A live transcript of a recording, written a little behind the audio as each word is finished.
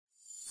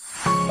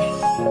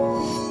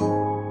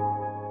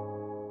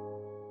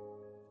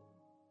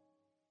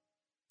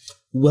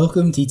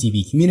Welcome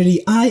TTB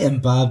community. I am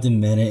Bob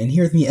Demena, and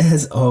here with me,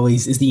 as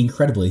always, is the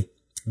incredibly,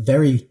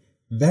 very,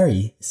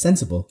 very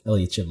sensible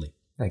Elliot Chidley.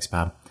 Thanks,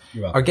 Bob.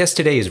 You're welcome. Our guest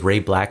today is Ray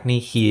Blackney.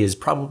 He is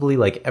probably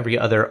like every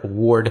other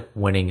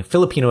award-winning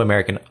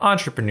Filipino-American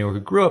entrepreneur who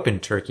grew up in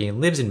Turkey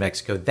and lives in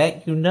Mexico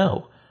that you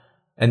know.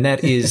 And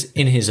that is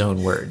in his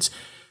own words.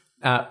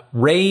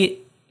 Ray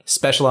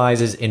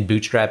specializes in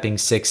bootstrapping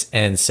 6-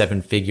 and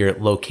 7-figure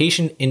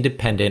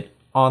location-independent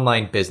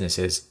online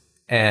businesses.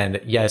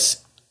 And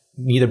yes,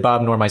 neither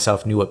Bob nor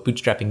myself knew what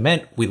bootstrapping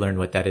meant. We learned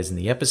what that is in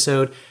the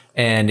episode.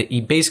 And he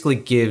basically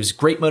gives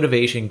great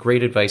motivation,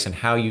 great advice on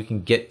how you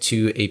can get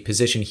to a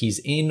position he's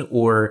in,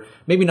 or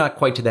maybe not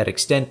quite to that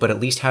extent, but at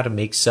least how to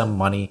make some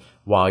money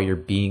while you're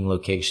being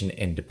location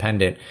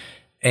independent.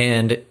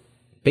 And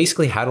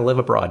basically how to live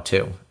abroad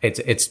too.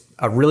 It's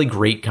a really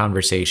great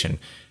conversation.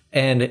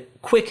 And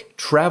quick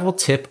travel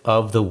tip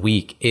of the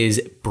week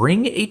is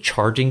bring a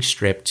charging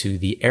strip to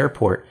the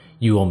airport.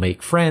 You will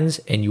make friends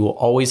and you will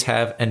always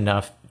have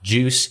enough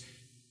juice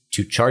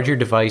to charge your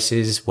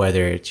devices,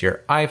 whether it's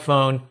your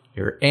iPhone,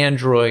 your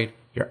Android,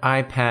 your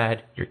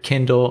iPad, your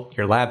Kindle,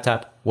 your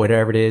laptop,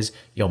 whatever it is,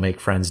 you'll make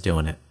friends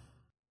doing it.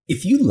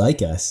 If you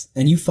like us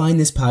and you find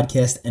this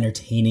podcast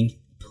entertaining,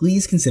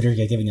 please consider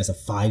giving us a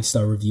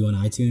 5-star review on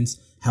iTunes.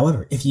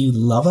 However, if you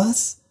love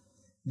us,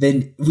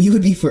 then we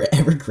would be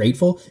forever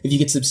grateful if you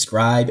could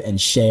subscribe and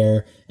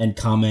share and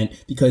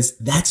comment, because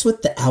that's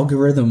what the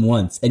algorithm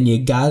wants. And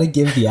you gotta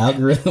give the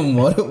algorithm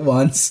what it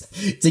wants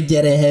to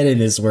get ahead in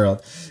this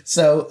world.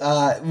 So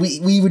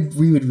we would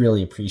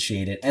really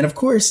appreciate it. And of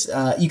course,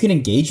 you can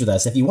engage with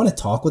us. If you want to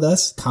talk with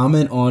us,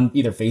 comment on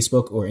either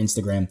Facebook or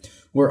Instagram.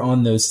 We're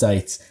on those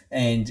sites.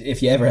 And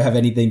if you ever have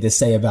anything to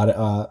say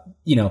about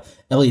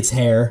Elliot's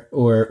hair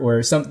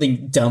or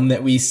something dumb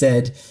that we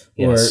said,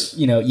 yes, or,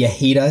 you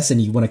hate us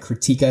and you want to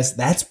critique us,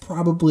 that's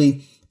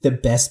probably the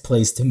best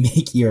place to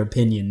make your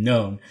opinion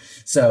known.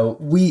 So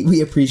we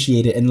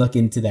appreciate it and look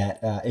into that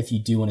if you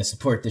do want to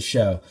support the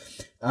show.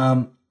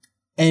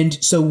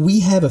 And so we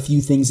have a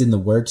few things in the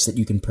works that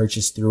you can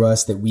purchase through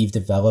us that we've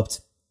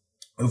developed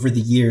over the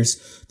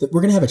years. That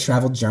we're going to have a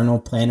travel journal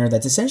planner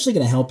that's essentially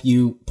going to help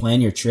you plan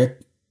your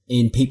trip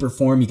in paper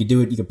form. You could do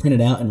it, you could print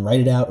it out and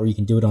write it out, or you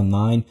can do it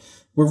online.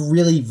 We're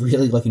really,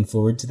 really looking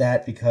forward to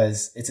that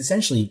because it's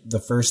essentially the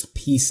first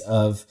piece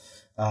of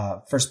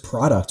first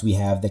product we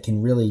have that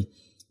can really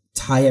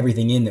tie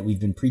everything in that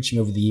we've been preaching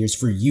over the years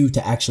for you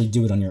to actually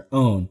do it on your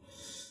own.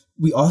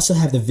 We also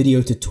have the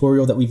video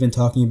tutorial that we've been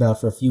talking about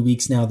for a few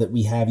weeks now that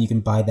we have. You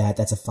can buy that.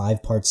 That's a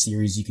 5-part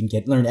series. You can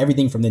learn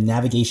everything from the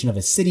navigation of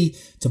a city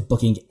to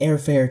booking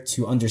airfare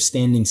to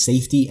understanding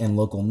safety and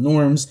local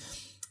norms.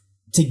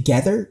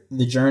 Together,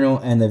 the journal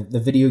and the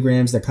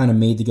videograms, they're kind of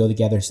made to go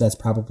together, so that's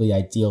probably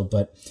ideal.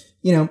 But,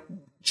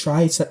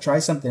 try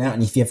something out.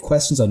 And if you have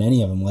questions on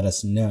any of them, let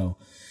us know.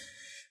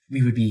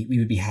 We would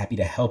be happy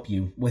to help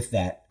you with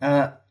that.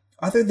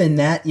 Other than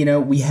that,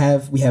 we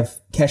have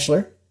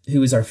Keshler,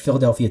 who is our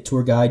Philadelphia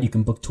tour guide. You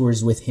can book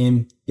tours with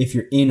him if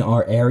you're in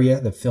our area,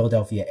 the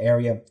Philadelphia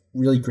area.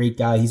 Really great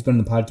guy. He's been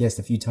on the podcast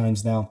a few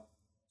times now.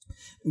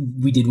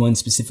 We did one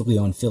specifically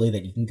on Philly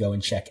that you can go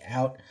and check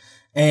out.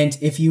 And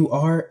if you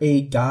are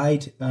a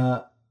guide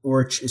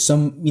or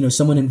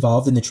someone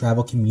involved in the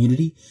travel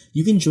community,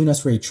 you can join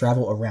us for a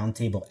Travel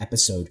Roundtable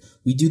episode.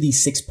 We do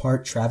these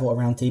 6-part Travel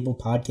Roundtable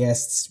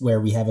podcasts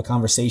where we have a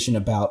conversation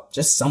about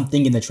just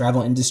something in the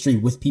travel industry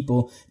with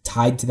people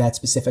tied to that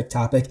specific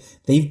topic.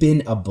 They've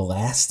been a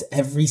blast.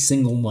 Every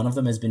single one of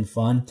them has been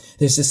fun.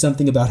 There's just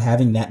something about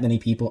having that many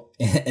people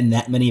and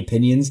that many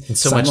opinions and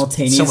so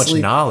simultaneously. So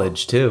much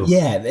knowledge too.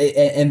 Yeah,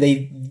 and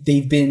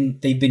they've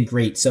been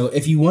great. So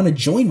if you want to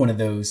join one of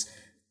those,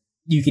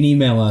 you can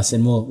email us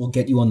and we'll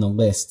get you on the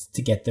list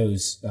to get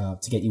those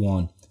to get you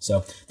on.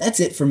 So that's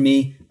it from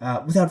me.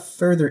 Without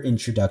further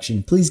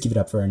introduction, please give it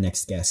up for our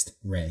next guest,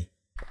 Ray.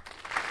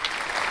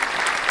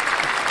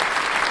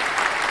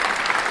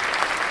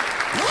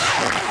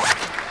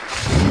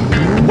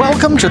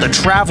 Welcome to the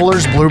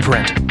Traveler's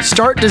Blueprint.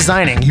 Start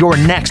designing your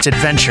next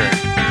adventure.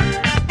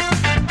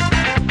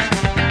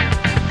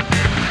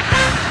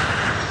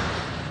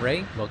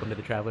 Ray, welcome to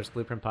the Traveler's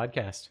Blueprint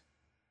podcast.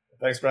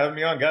 Thanks for having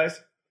me on, guys.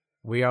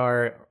 We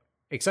are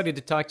excited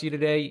to talk to you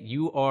today.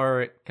 You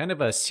are kind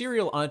of a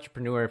serial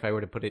entrepreneur, if I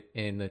were to put it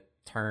in the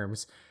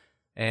terms,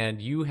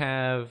 and you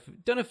have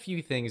done a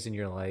few things in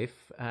your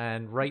life,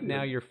 and right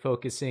now you're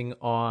focusing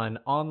on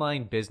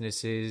online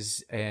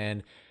businesses,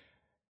 and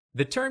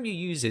the term you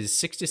use is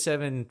 6- to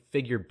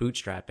 7-figure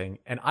bootstrapping,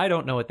 and I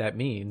don't know what that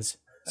means,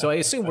 so I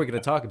assume we're going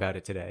to talk about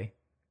it today.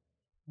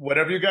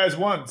 Whatever you guys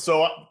want.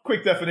 So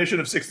quick definition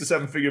of 6- to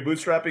 7-figure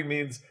bootstrapping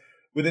means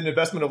with an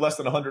investment of less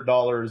than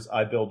 $100,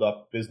 I build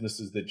up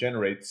businesses that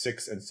generate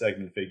 6- and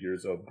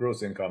 7-figures of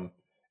gross income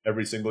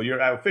every single year.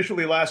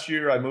 Officially last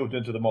year, I moved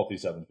into the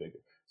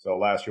multi-7-figure. So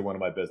last year, one of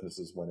my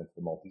businesses went into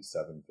the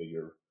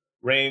multi-7-figure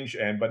range,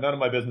 but none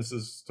of my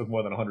businesses took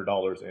more than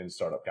 $100 in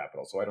startup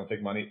capital. So I don't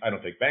take money, I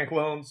don't take bank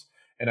loans,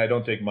 and I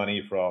don't take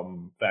money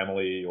from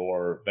family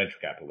or venture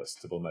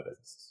capitalists to build my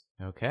businesses.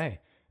 Okay.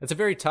 It's a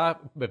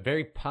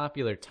very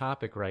popular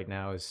topic right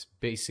now. Is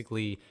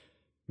basically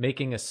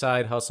making a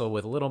side hustle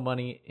with little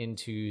money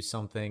into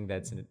something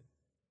that's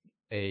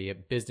a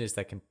business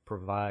that can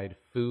provide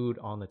food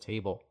on the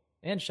table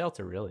and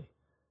shelter, really.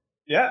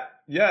 Yeah,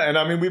 yeah, and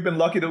I mean we've been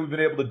lucky that we've been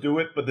able to do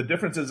it, but the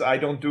difference is I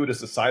don't do it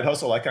as a side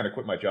hustle. I kind of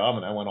quit my job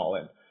and I went all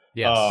in.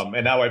 Yes.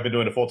 And now I've been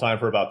doing it full time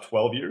for about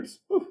 12 years.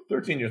 Ooh,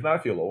 13 years. Now I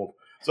feel old.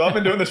 So I've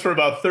been doing this for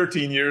about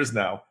 13 years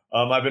now.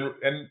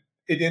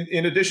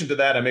 In addition to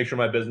that, I make sure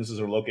my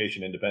businesses are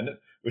location independent,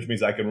 which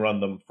means I can run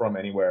them from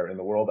anywhere in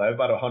the world. I have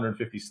about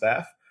 150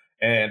 staff,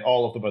 and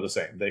all of them are the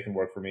same. They can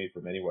work for me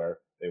from anywhere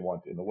they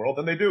want in the world,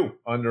 and they do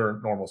under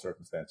normal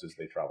circumstances.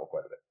 They travel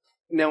quite a bit.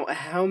 Now,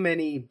 how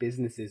many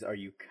businesses are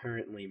you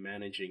currently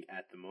managing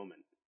at the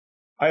moment?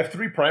 I have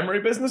 3 primary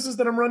businesses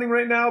that I'm running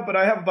right now, but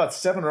I have about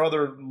 7 or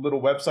other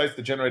little websites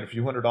that generate a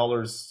few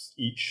 $100s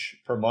each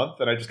per month,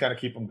 and I just kind of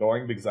keep them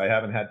going because I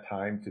haven't had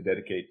time to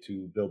dedicate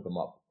to build them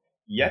up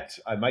yet.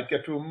 I might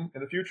get to them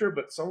in the future,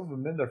 but some of them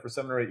have been there for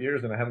 7 or 8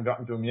 years, and I haven't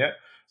gotten to them yet.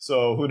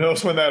 So who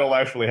knows when that'll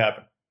actually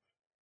happen?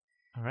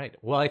 All right.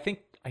 Well, I think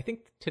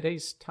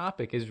today's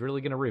topic is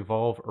really going to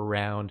revolve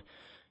around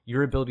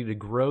your ability to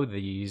grow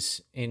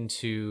these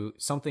into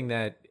something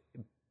that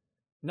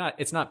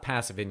it's not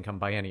passive income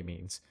by any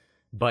means,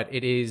 but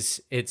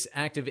it's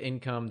active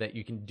income that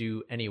you can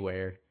do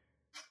anywhere,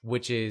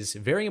 which is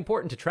very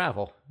important to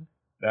travel.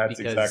 That's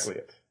exactly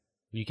it.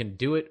 You can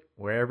do it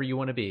wherever you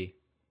want to be.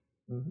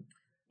 Mm-hmm.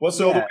 Well,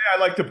 so the way I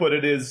like to put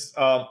it is,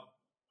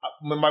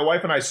 when my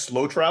wife and I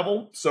slow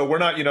travel, so we're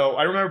not,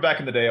 I remember back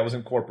in the day I was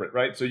in corporate,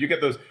 right? So you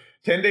get those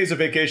 10 days of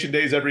vacation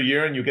days every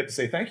year, and you get to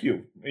say thank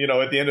you,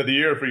 at the end of the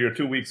year for your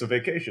 2 weeks of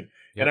vacation.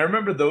 Yep. And I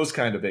remember those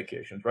kind of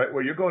vacations, right?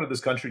 Where you're going to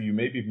this country you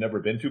maybe have never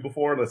been to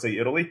before, let's say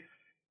Italy.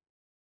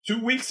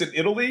 2 weeks in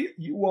Italy,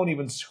 you won't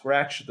even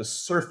scratch the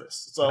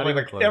surface. So I mean,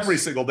 like every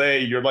single day,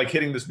 you're like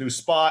hitting this new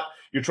spot.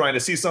 You're trying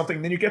to see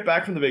something. Then you get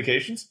back from the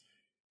vacations,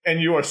 and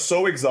you are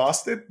so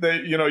exhausted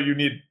that you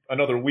need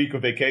another week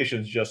of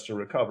vacations just to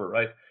recover,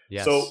 right?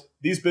 Yes. So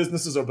these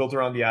businesses are built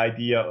around the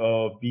idea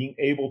of being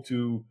able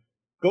to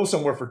go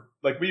somewhere for,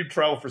 like, we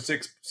travel for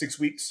six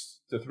weeks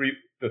to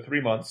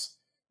 3 months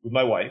with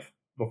my wife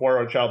before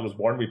our child was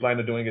born. We plan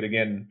on doing it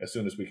again as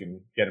soon as we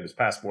can get him his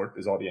passport,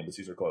 because all the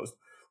embassies are closed.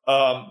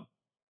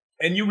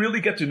 And you really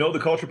get to know the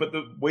culture, but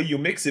the way you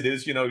mix it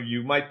is,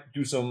 you might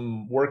do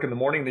some work in the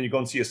morning, then you go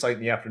and see a site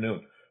in the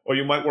afternoon. Or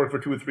you might work for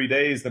 2 or 3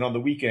 days, then on the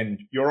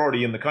weekend, you're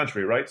already in the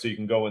country, right? So you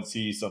can go and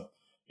see some,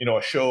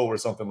 a show or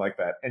something like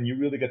that. And you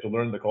really get to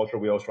learn the culture.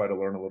 We always try to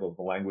learn a little of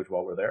the language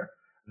while we're there.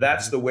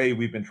 That's the way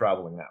we've been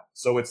traveling now.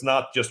 So it's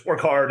not just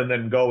work hard and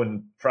then go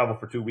and travel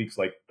for 2 weeks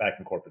like back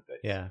in corporate days.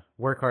 Yeah,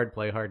 work hard,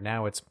 play hard.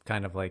 Now it's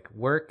kind of like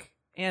work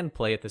and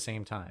play at the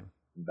same time.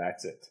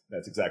 That's it.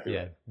 That's exactly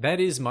right. That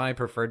is my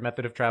preferred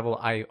method of travel.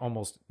 I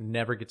almost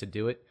never get to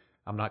do it.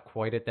 I'm not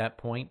quite at that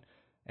point.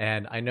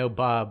 And I know,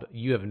 Bob,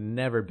 you have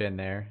never been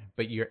there,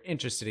 but you're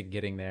interested in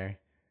getting there.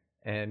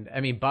 And I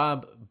mean,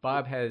 Bob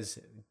has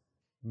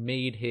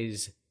made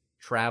his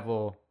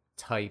travel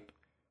type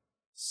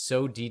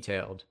so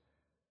detailed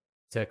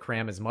to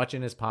cram as much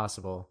in as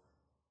possible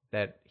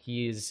that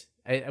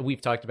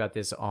we've talked about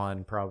this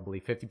on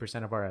probably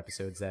 50% of our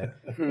episodes, that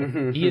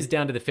he is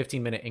down to the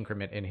 15-minute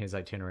increment in his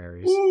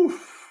itineraries.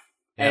 Oof.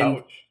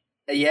 And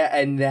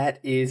and that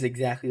is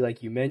exactly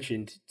like you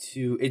mentioned.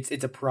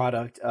 It's a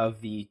product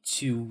of the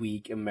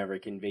 2-week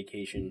American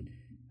vacation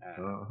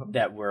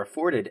that we're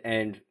afforded,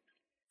 and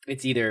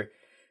it's either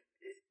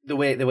the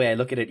way I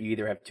look at it. You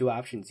either have 2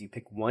 options: you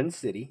pick one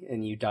city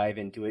and you dive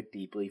into it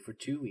deeply for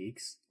 2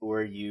 weeks,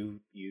 or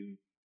you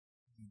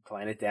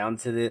plan it down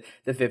to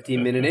the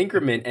 15-minute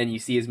increment and you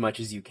see as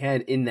much as you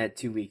can in that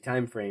 2-week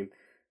time frame.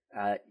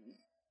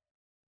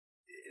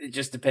 It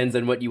just depends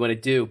on what you want to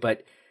do,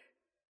 but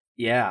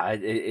yeah,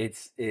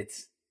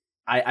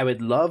 I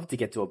would love to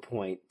get to a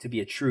point to be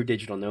a true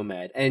digital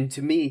nomad. And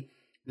to me,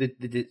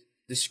 the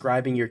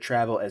describing your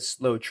travel as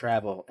slow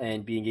travel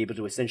and being able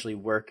to essentially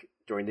work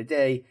during the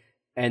day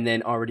and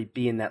then already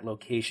be in that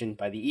location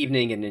by the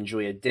evening and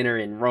enjoy a dinner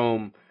in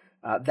Rome,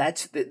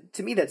 that's the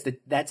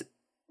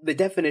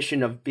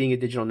definition of being a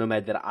digital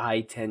nomad that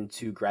I tend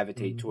to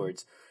gravitate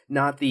towards,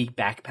 not the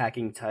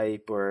backpacking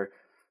type or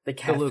the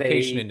cafe. The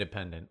location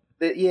independent.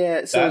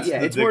 It's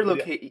more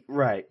location.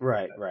 Right.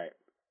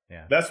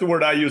 Yeah. That's the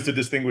word I use to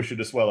distinguish it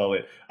as well,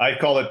 Elliot. I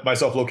call it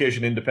myself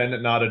location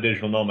independent, not a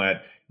digital nomad.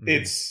 Mm-hmm.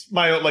 It's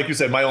my own, like you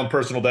said, my own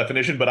personal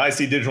definition, but I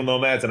see digital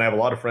nomads and I have a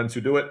lot of friends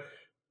who do it.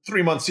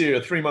 3 months here,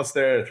 3 months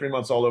there, 3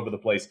 months all over the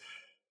place.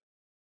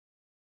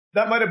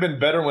 That might have been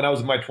better when I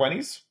was in my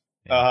 20s.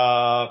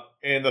 Yeah.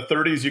 In the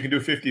 30s, you can do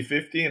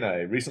 50-50, and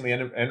I recently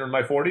entered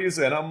my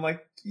 40s, and I'm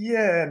like,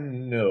 yeah,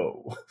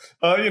 no.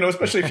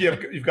 Especially if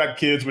you've got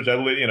kids, which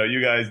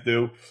you guys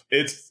do.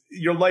 It's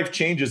your life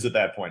changes at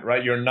that point,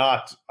 right? You're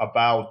not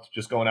about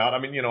just going out. I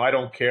mean, I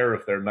don't care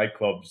if there are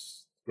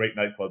nightclubs, great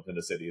nightclubs in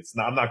the city.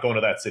 I'm not going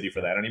to that city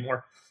for that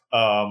anymore.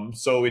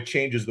 So it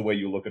changes the way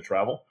you look at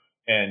travel,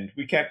 and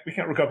we can't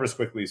recover as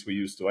quickly as we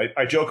used to.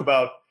 I joke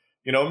about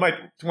You know, in my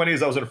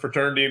 20s, I was in a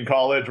fraternity in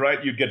college,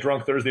 right? You'd get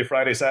drunk Thursday,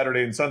 Friday,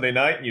 Saturday, and Sunday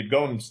night, and you'd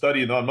go and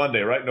study on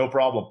Monday, right? No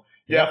problem.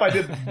 Yeah, if I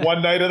did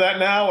one night of that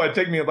now, it'd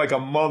take me like a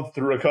month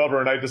to recover,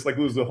 and I'd just like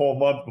lose the whole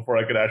month before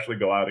I could actually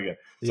go out again.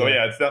 So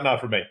yeah, it's not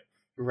for me.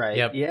 Right.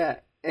 Yep. Yeah.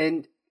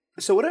 And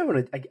so what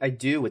I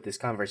do with this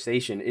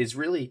conversation is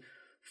really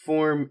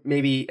form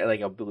maybe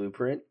like a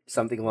blueprint,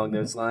 something along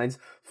those lines,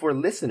 for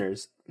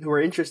listeners who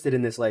are interested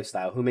in this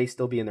lifestyle, who may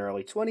still be in their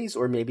early 20s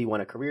or maybe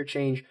want a career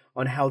change,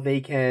 on how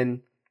they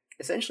can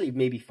essentially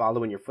maybe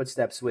follow in your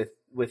footsteps with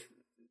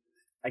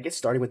I guess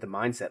starting with the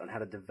mindset on how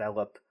to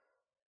develop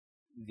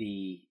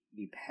the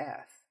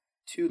path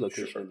to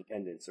location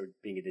independence or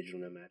being a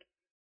digital nomad.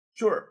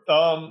 Sure.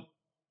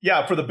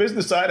 Yeah, for the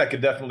business side, I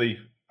could definitely,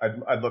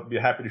 I'd be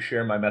happy to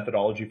share my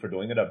methodology for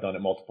doing it. I've done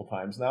it multiple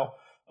times now.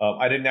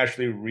 I didn't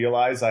actually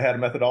realize I had a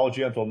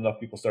methodology until enough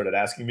people started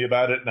asking me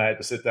about it, and I had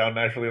to sit down and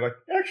actually I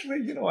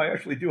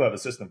actually do have a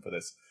system for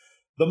this.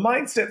 The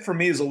mindset for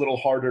me is a little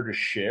harder to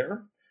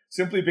share,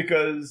 simply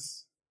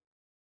because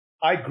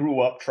I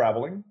grew up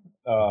traveling.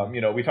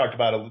 We talked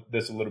about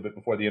this a little bit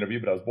before the interview,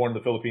 but I was born in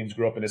the Philippines,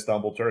 grew up in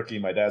Istanbul, Turkey.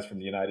 My dad's from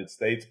the United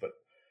States, but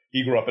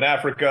he grew up in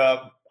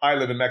Africa. I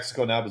live in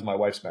Mexico now because my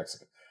wife's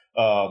Mexican.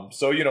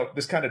 So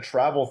this kind of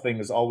travel thing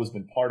has always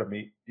been part of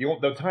me.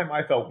 The time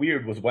I felt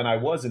weird was when I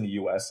was in the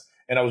US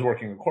and I was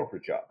working a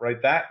corporate job,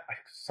 right? That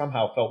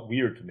somehow felt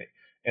weird to me.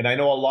 And I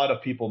know a lot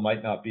of people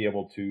might not be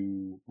able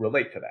to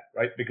relate to that,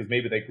 right? Because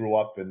maybe they grew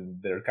up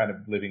and they're kind of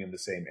living in the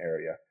same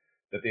area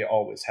that they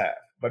always have.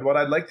 But what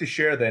I'd like to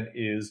share then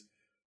is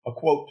a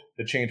quote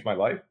that changed my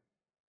life.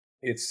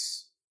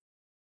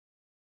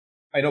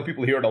 I know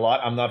people hear it a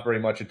lot. I'm not very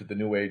much into the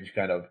new age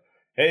kind of,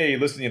 hey,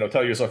 listen,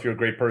 tell yourself you're a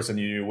great person,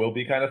 you will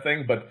be kind of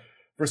thing. But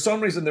for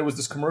some reason, there was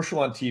this commercial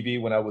on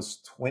TV when I was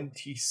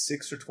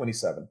 26 or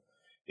 27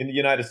 in the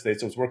United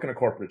States. I was working a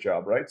corporate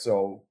job, right?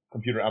 So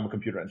I'm a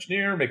computer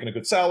engineer, making a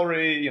good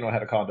salary, I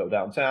had a condo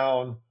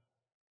downtown,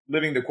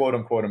 living the quote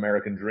unquote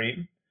American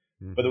dream.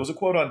 Mm-hmm. But there was a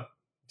quote on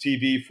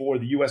TV for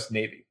the US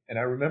Navy. And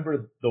I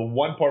remember the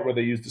one part where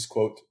they used this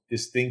quote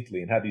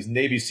distinctly and had these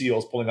Navy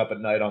SEALs pulling up at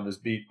night on this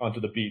beach,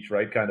 onto the beach,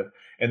 right? Kind of.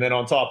 And then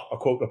on top, a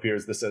quote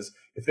appears that says,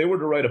 if they were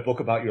to write a book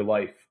about your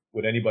life,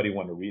 would anybody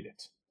want to read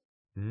it?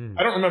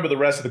 I don't remember the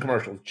rest of the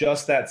commercials.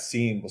 Just that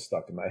scene was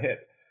stuck in my head.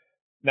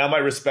 Now, my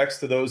respects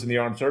to those in the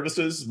armed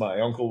services. My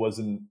uncle was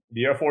in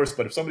the Air Force,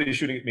 but if somebody's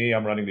shooting at me,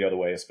 I'm running the other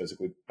way as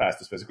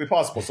fast as physically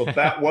possible. So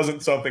that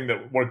wasn't something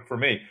that worked for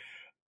me.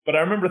 But I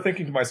remember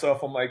thinking to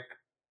myself, I'm like,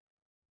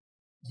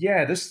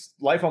 yeah, this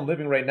life I'm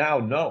living right now,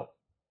 no.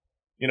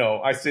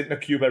 I sit in a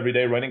cube every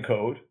day running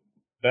code.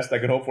 Best I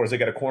can hope for is I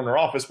get a corner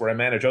office where I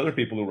manage other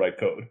people who write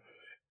code.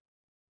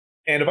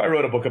 And if I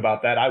wrote a book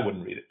about that, I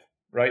wouldn't read it,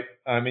 right?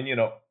 I mean,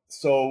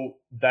 so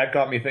that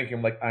got me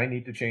thinking, like, I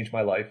need to change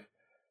my life.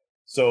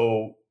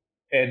 So,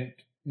 and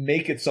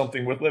make it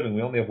something worth living.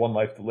 We only have one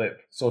life to live.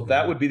 So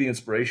that would be the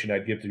inspiration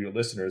I'd give to your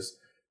listeners.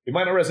 It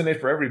might not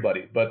resonate for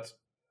everybody, but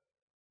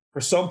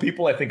for some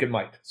people, I think it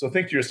might. So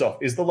think to yourself,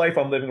 is the life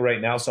I'm living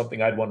right now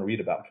something I'd want to read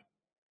about?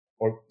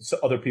 Or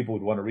other people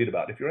would want to read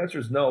about? If your answer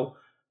is no,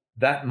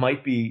 that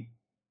might be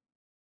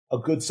a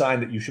good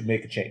sign that you should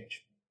make a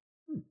change.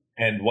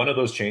 And one of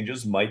those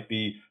changes might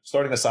be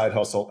starting a side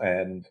hustle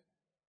and,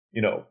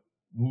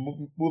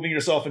 moving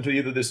yourself into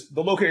either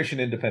the location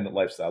independent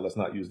lifestyle. Let's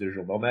not use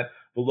digital nomad,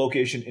 the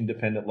location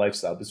independent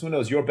lifestyle. Because who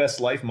knows, your best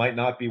life might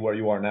not be where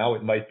you are now.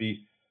 It might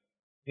be,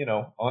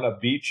 on a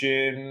beach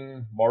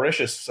in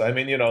Mauritius. I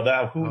mean,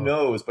 who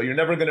knows, but you're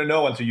never going to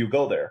know until you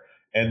go there.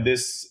 And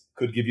this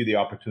could give you the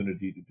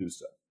opportunity to do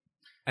so.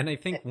 And I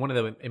think one of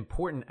the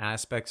important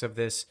aspects of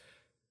this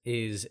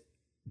is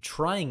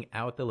trying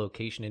out the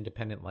location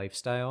independent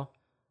lifestyle.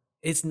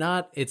 It's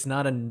not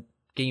a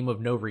game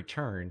of no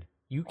return.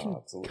 You can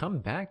come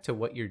back to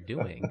what you're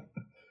doing.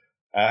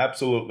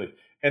 Absolutely.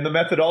 And the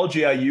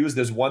methodology I use,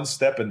 there's one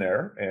step in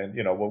there, and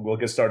we'll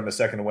get started in a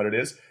second on what it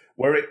is,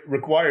 where it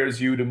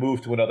requires you to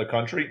move to another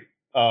country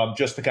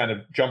just to kind of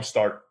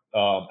jumpstart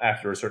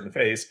after a certain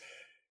phase.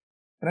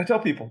 And I tell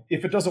people,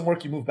 if it doesn't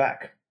work, you move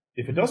back.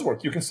 If it does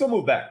work, you can still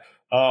move back.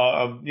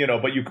 But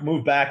you can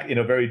move back in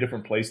a very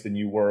different place than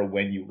you were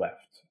when you left.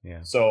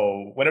 Yeah.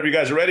 So whenever you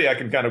guys are ready, I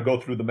can kind of go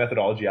through the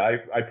methodology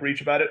I preach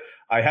about it.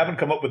 I haven't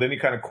come up with any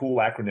kind of cool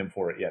acronym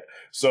for it yet.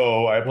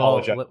 So I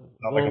apologize.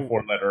 Not like a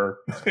 4-letter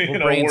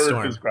word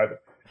to describe it.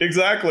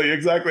 Exactly.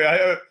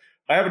 I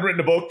haven't written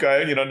a book,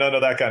 none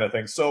of that kind of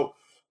thing. So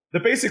the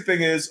basic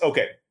thing is,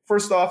 okay,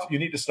 first off, you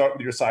need to start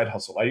with your side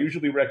hustle. I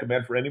usually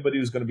recommend for anybody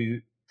who's going to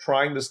be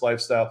trying this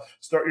lifestyle,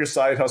 start your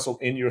side hustle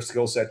in your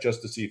skill set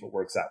just to see if it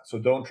works out. So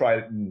don't try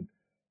it and,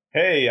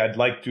 hey, I'd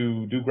like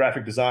to do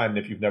graphic design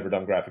if you've never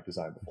done graphic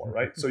design before,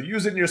 right? So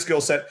use it in your skill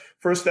set.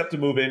 First step to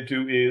move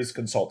into is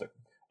consulting.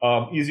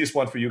 Easiest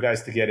one for you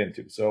guys to get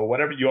into. So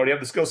whatever, you already have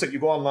the skill set, you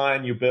go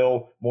online, you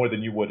bill more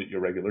than you would at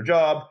your regular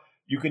job.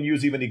 You can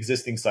use even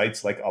existing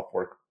sites like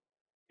Upwork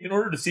in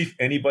order to see if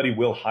anybody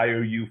will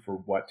hire you for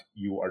what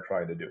you are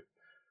trying to do.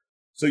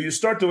 So you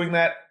start doing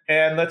that,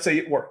 and let's say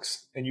it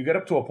works, and you get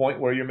up to a point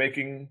where you're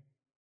making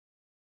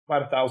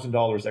about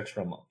 $1,000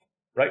 extra a month,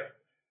 right?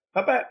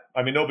 Not bad.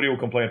 I mean, nobody will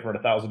complain for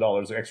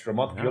 $1,000 extra a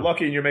month. If you're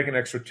lucky and you're making an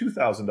extra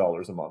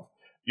 $2,000 a month,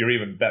 you're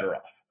even better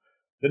off.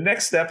 The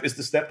next step is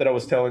the step that I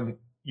was telling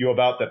you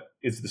about that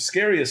is the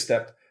scariest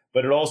step,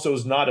 but it also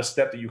is not a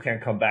step that you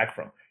can't come back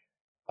from.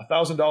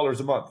 $1,000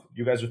 a month.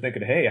 You guys are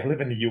thinking, hey, I live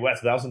in the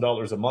US,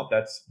 $1,000 a month,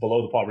 that's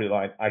below the poverty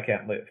line. I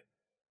can't live.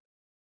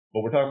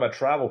 But we're talking about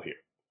travel here.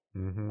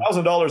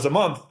 $1,000 a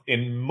month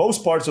in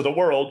most parts of the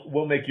world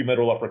will make you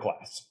middle upper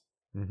class.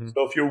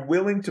 So if you're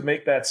willing to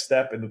make that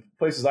step, and the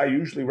places I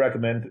usually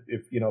recommend,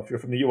 if you're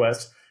from the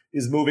US,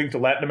 is moving to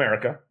Latin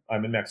America.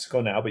 I'm in Mexico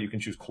now, but you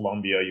can choose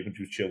Colombia, you can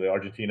choose Chile,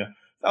 Argentina.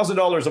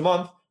 $1,000 a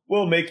month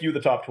will make you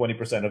the top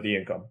 20% of the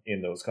income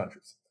in those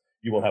countries.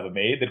 You will have a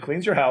maid that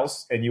cleans your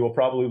house, and you will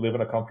probably live in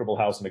a comfortable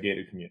house in a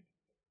gated community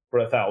for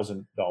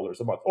 $1,000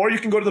 a month. Or you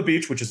can go to the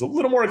beach, which is a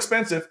little more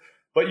expensive,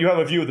 but you have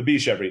a view of the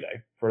beach every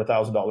day for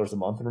 $1,000 a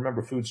month. And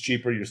remember, food's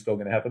cheaper. You're still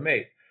going to have a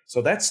maid.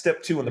 So that's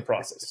step 2 in the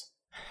process.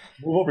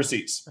 Move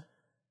overseas.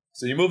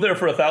 So you move there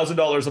for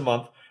 $1,000 a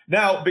month.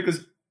 Now,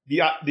 because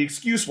the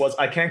excuse was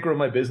I can't grow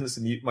my business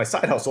and my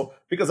side hustle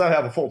because I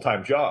have a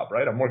full-time job,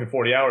 right? I'm working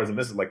 40 hours, and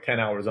this is like 10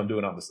 hours I'm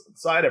doing on the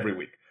side every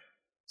week.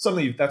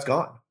 Suddenly, that's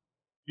gone.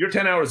 Your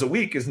 10 hours a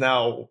week is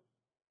now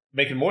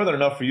making more than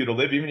enough for you to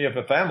live. Even if you have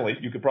a family,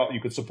 you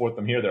could support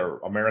them here. There are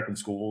American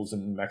schools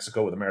in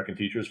Mexico with American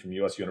teachers from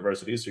U.S.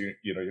 universities, so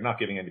you're not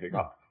giving anything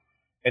up.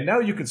 And now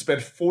you can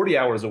spend 40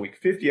 hours a week,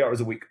 50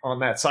 hours a week on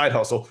that side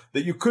hustle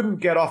that you couldn't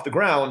get off the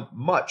ground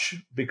much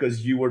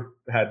because you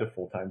had a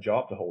full-time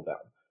job to hold down.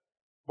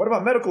 What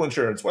about medical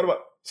insurance?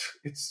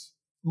 It's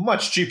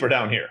much cheaper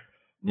down here.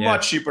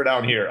 Much cheaper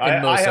down here.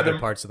 In most other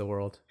parts of the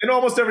world. In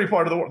almost every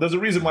part of the world. There's a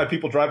reason why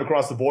people drive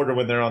across the border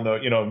when they're on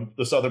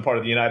the southern part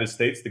of the United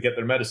States to get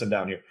their medicine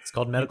down here. It's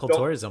called medical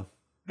tourism.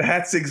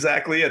 That's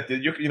exactly it.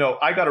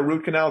 I got a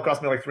root canal. It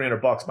cost me like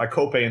 $300. My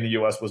copay in the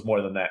U.S. was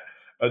more than that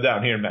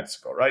down here in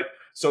Mexico, right?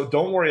 So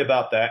don't worry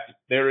about that.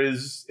 There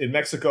is, in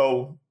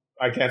Mexico,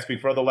 I can't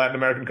speak for other Latin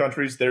American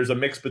countries, there's a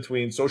mix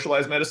between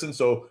socialized medicine.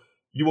 So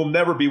you will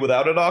never be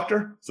without a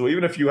doctor. So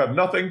even if you have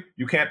nothing,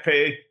 you can't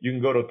pay, you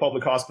can go to a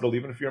public hospital,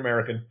 even if you're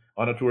American,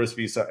 on a tourist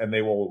visa, and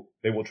they will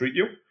treat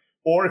you.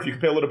 Or if you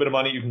can pay a little bit of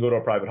money, you can go to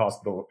a private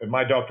hospital. And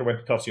my doctor went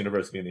to Tufts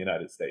University in the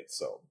United States.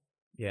 So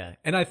yeah,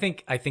 and I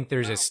think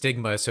there's a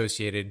stigma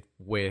associated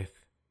with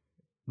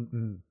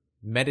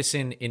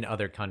medicine in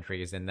other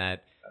countries, and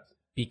that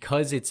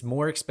because it's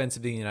more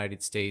expensive in the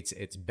United States,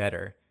 it's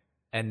better.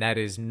 And that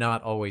is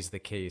not always the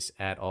case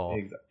at all.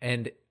 Exactly.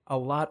 And a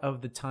lot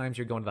of the times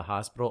you're going to the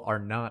hospital are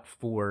not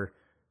for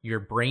your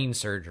brain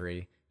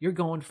surgery. You're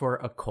going for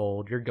a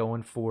cold. You're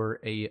going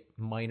for a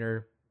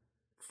minor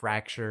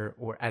fracture,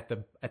 or at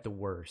the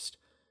worst.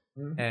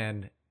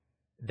 And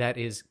that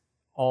is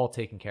all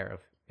taken care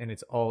of. And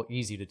it's all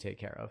easy to take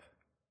care of.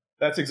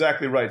 That's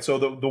exactly right. So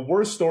the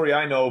worst story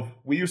I know,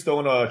 we used to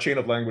own a chain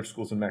of language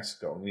schools in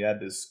Mexico. And we had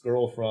this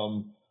girl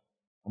from,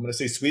 I'm going to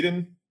say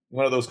Sweden,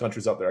 one of those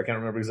countries up there. I can't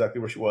remember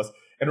exactly where she was.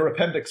 And her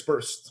appendix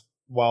burst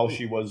while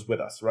she was with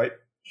us, right?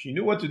 She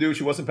knew what to do.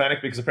 She wasn't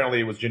panicked because apparently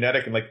it was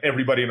genetic and like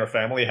everybody in her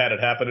family had it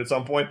happen at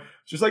some point.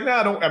 She's like,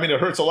 it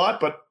hurts a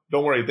lot, but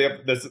don't worry.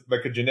 There's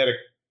like a genetic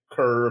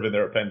curve in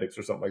their appendix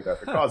or something like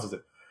that causes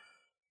it.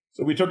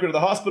 So we took her to the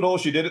hospital.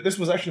 She did it. This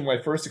was actually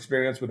my first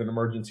experience with an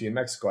emergency in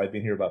Mexico. I'd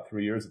been here about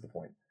 3 years at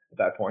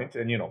that point.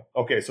 And,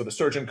 okay, so the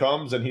surgeon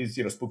comes and he's,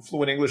 spoke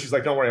fluent English. He's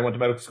like, don't worry, I went to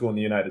medical school in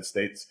the United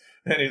States.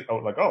 And he's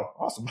like, oh,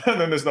 awesome. And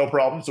then there's no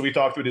problem. So we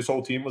talked to it. His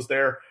whole team was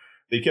there.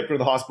 They kept her in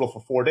the hospital for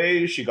 4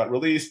 days. She got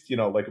released. She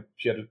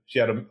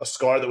had a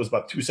scar that was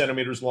about 2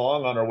 centimeters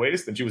long on her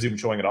waist. And she was even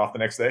showing it off the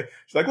next day.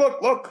 She's like,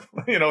 look,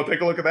 take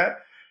a look at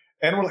that.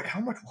 And we're like, how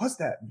much was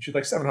that? And she's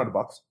like, $700.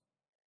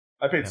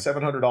 I paid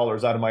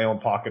 $700 out of my own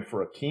pocket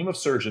for a team of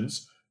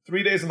surgeons,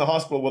 3 days in the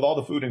hospital with all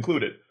the food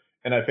included.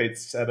 And I paid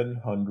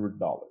 $700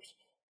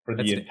 for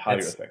the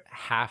entire thing.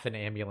 Half an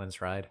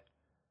ambulance ride.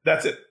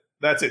 That's it.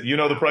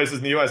 The prices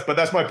in the U.S. But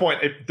that's my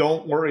point.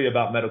 Don't worry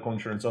about medical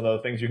insurance on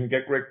other things. You can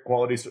get great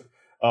quality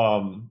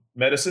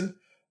medicine.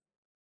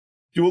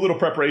 Do a little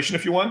preparation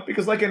if you want,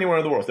 because like anywhere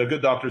in the world, there are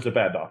good doctors or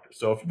bad doctors.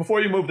 So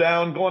before you move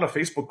down, go on a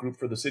Facebook group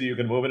for the city you're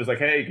going to move in. It's like,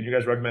 hey, can you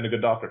guys recommend a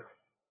good doctor?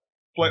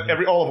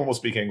 All of them will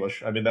speak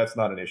English. I mean, that's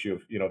not an issue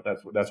if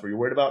that's what you're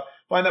worried about.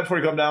 Find that before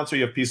you come down so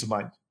you have peace of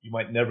mind. You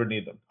might never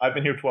need them. I've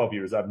been here 12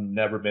 years. I've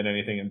never been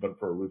anything but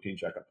for a routine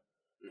checkup.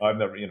 I've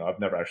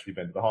never actually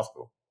been to the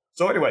hospital.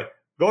 So anyway,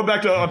 going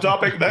back to on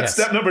topic, that's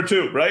step number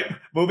 2, right?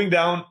 Moving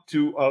down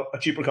to a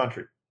cheaper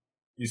country.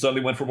 You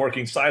suddenly went from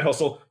working side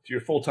hustle to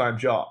your full-time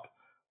job.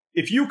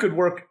 If you could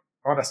work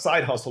on a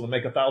side hustle and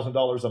make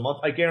 $1,000 a month,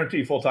 I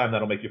guarantee full-time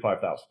that'll make you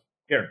 $5,000.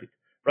 Guaranteed.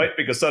 Right?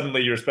 Because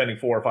suddenly you're spending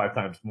 4 or 5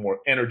 times more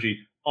energy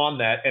on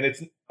that. And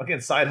it's,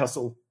 again, side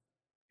hustle.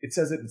 It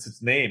says it's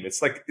its name.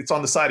 It's like it's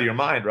on the side of your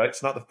mind, right?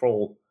 It's not the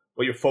full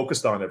what you're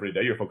focused on every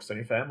day. You're focused on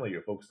your family.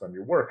 You're focused on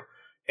your work.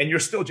 And you're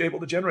still able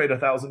to generate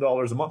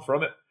 $1,000 a month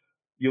from it.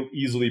 You'll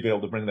easily be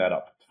able to bring that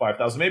up to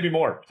 5,000, maybe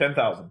more,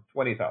 10,000,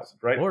 20,000,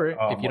 right? Or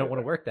if you don't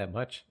want to work that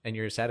much and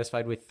you're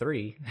satisfied with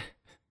 3.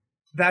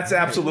 That's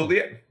absolutely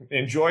it.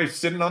 Enjoy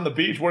sitting on the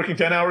beach, working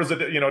 10 hours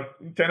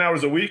 10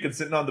 hours a week and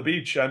sitting on the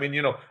beach. I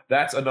mean,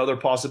 that's another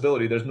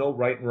possibility. There's no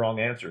right and wrong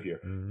answer here.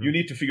 Mhm. You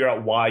need to figure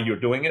out why you're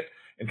doing it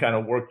and kind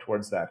of work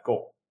towards that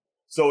goal.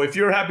 So if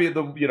you're happy at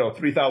the,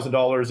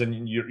 $3,000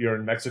 and you're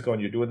in Mexico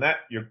and you're doing that,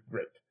 you're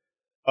great.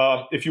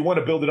 If you want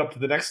to build it up to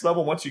the next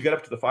level, once you get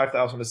up to the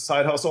 5,000 as a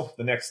side hustle,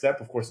 the next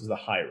step, of course, is the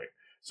hiring.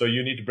 So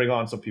you need to bring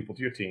on some people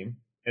to your team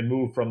and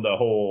move from the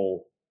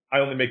whole, I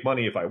only make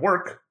money if I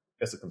work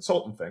as a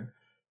consultant thing,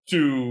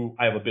 to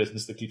I have a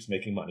business that keeps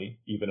making money,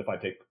 even if I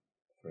take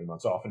 3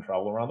 months off and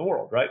travel around the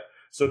world, right?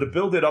 So to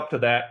build it up to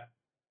that,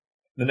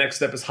 the next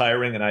step is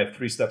hiring, and I have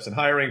 3 steps in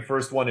hiring.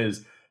 First one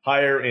is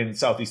hire in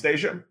Southeast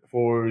Asia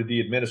for the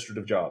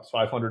administrative jobs.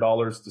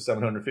 $500 to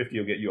 $750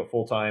 will get you a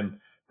full-time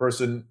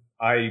person.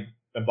 I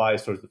am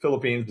biased towards the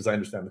Philippines because I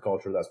understand the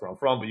culture. That's where I'm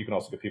from, but you can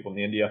also get people in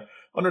India.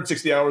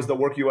 160 hours, they'll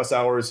work US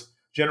hours.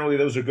 Generally,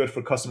 those are good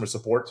for customer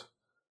support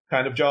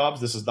kind of jobs.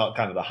 This is not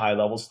kind of the high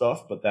level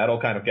stuff, but that'll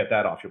kind of get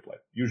that off your plate.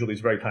 Usually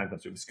it's very time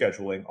consuming,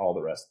 scheduling, all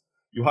the rest.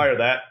 You hire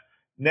that.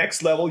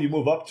 Next level you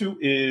move up to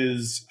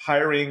is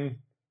hiring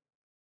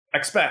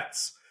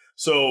expats.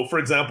 So for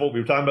example,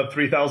 we were talking about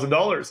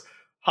 $3,000.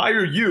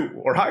 Hire you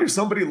or hire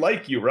somebody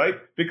like you, right?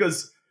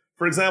 Because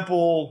for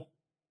example,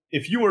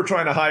 if you were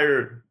trying to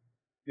hire,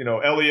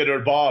 Elliot or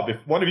Bob,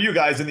 if one of you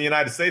guys in the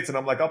United States and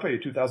I'm like, I'll pay you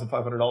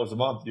 $2,500 a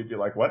month, you'd be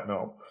like, what?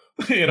 No.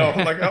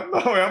 I'm like, oh,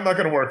 no, I'm not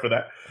going to work for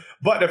that.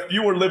 But if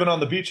you were living on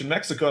the beach in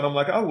Mexico and I'm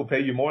like, I will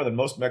pay you more than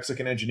most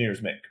Mexican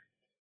engineers make,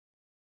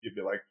 you'd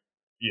be like,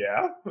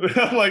 yeah.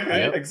 I'm like,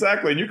 Yep.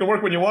 Exactly. And you can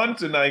work when you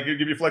want and I give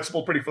you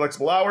pretty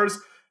flexible hours.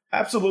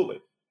 Absolutely.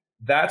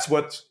 That's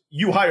what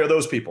you hire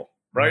those people,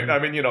 right? Mhm. I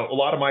mean, a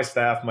lot of my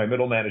staff, my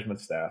middle management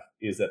staff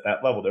is at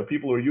that level. They're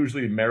people who are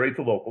usually married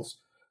to locals.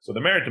 So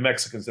they're married to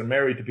Mexicans. They're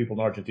married to people in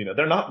Argentina.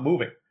 They're not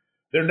moving.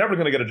 They're never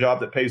going to get a job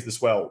that pays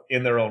this well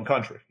in their own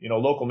country.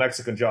 Local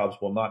Mexican jobs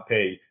will not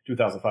pay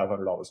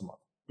 $2,500 a month.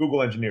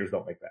 Google engineers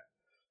don't make that.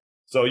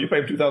 So you pay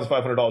them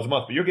 $2,500 a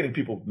month, but you're getting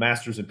people with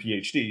masters and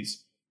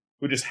PhDs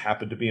who just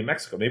happen to be in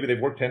Mexico. Maybe they've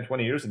worked 10,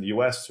 20 years in the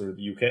US or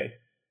the UK.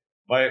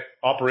 My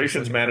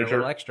operations Just looking for a manager,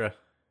 little extra.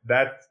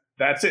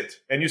 that's it.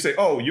 And you say,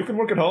 oh, you can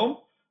work at home,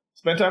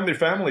 spend time with your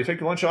family, take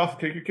your lunch off,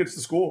 take your kids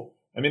to school.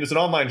 I mean, it's an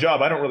online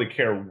job. I don't really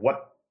care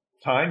what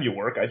time you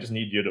work. I just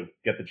need you to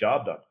get the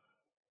job done.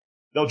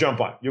 They'll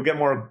jump on. You'll get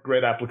more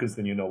great applicants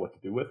than you know what to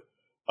do with.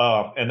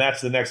 And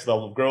that's the next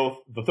level of growth.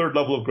 The third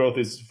level of growth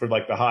is for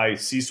like the high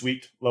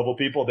C-suite level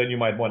people. Then you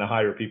might want to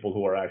hire people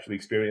who are actually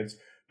experienced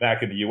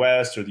back in the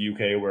US or the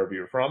UK or wherever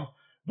you're from.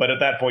 But at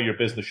that point, your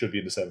business should be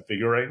in the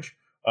 7-figure range.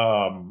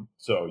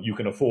 So you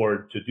can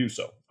afford to do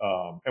so.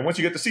 And once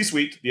you get the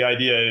C-suite, the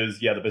idea is,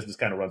 the business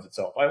kind of runs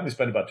itself. I only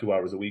spend about 2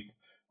 hours a week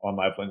on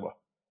LiveLingua.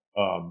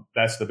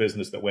 That's the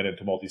business that went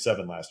into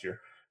Multi7 last year.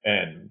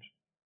 And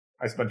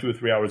I spend 2 or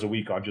 3 hours a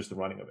week on just the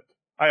running of it.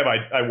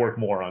 I work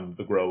more on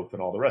the growth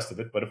and all the rest of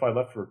it, but if I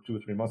left for 2 or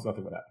 3 months,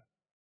 nothing would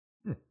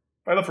happen.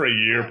 If I left for a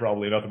year,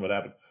 probably nothing would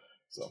happen.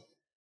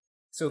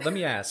 So let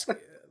me ask,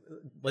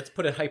 let's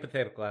put a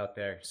hypothetical out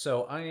there.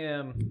 So I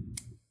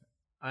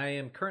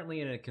am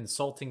currently in a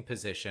consulting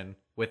position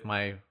with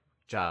my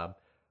job,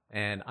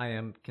 and I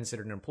am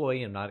considered an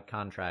employee. I'm not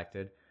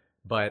contracted,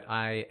 but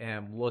I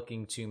am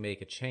looking to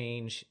make a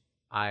change.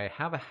 I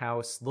have a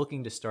house,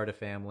 looking to start a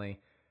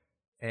family.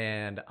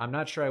 And I'm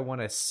not sure I want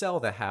to sell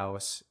the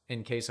house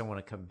in case I want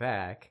to come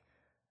back,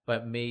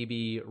 but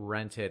maybe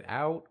rent it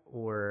out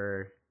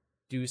or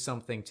do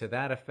something to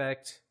that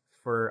effect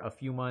for a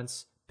few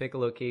months, pick a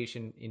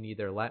location in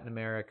either Latin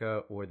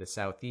America or the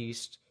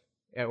Southeast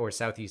or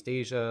Southeast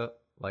Asia,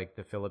 like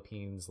the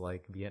Philippines,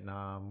 like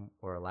Vietnam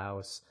or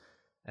Laos,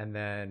 and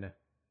then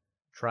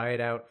try it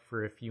out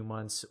for a few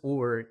months.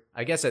 Or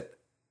I guess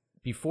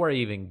before I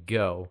even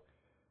go,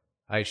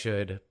 I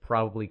should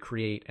probably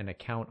create an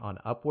account on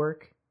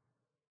Upwork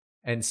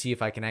and see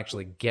if I can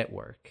actually get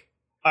work.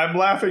 I'm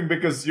laughing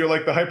because you're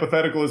like the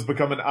hypothetical has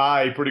become an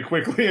I pretty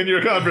quickly in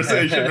your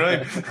conversation,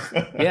 right?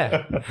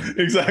 Yeah.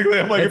 Exactly.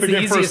 I'm like That's the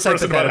the first easiest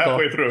person about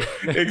hypothetical.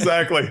 halfway through.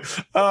 Exactly.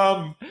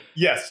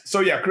 Yes.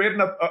 So create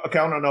an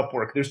account on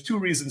Upwork. There's 2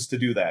 reasons to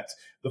do that.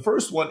 The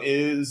first one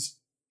is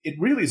it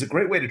really is a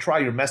great way to try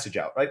your message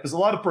out, right? Because a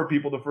lot of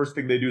people, the first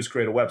thing they do is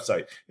create a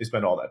website. They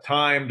spend all that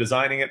time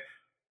designing it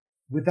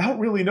without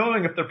really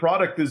knowing if their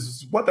product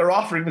is what they're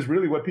offering is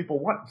really what people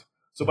want.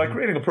 So by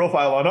creating a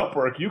profile on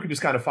Upwork, you can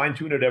just kind of fine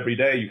tune it every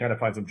day. You kind of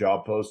find some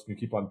job posts, you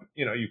keep on,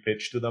 you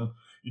pitch to them,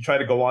 you try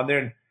to go on there.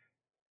 And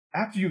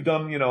after you've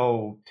done,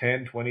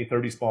 10, 20,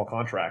 30 small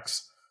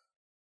contracts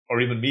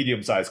or even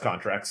medium-sized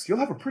contracts, you'll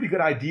have a pretty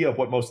good idea of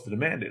what most of the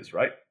demand is,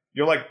 right?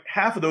 You're like,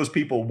 half of those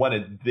people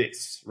wanted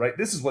this, right?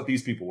 This is what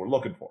these people were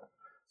looking for.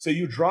 So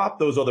you drop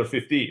those other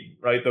 15,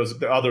 right?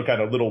 The other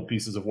kind of little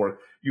pieces of work.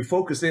 You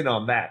focus in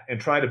on that and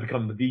try to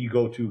become the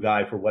go-to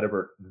guy for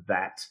whatever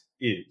that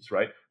is,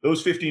 right?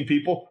 Those 15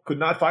 people could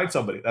not find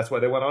somebody. That's why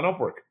they went on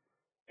Upwork.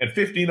 And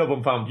 15 of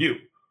them found you.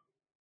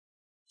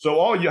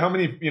 So how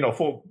many,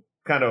 full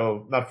kind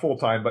of, not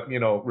full-time, but,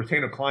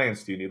 retainer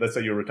clients do you need? Let's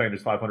say your retainer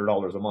is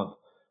 $500 a month.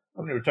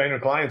 how many retainer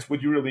clients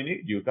would you really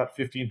need? You've got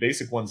 15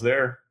 basic ones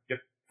there. Get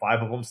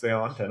 5 of them stay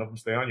on, 10 of them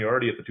stay on. You're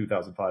already at the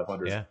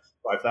 2,500,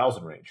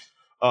 5,000 range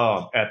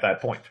at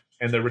that point.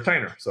 And they're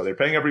retainer. So they're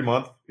paying every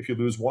month. If you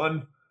lose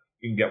one,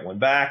 you can get one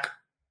back.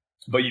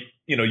 But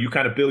you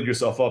kind of build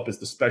yourself up as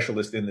the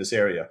specialist in this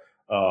area,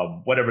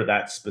 whatever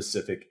that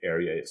specific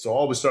area is. So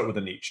always start with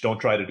a niche. Don't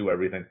try to do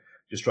everything.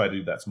 Just try to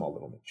do that small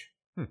little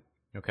niche.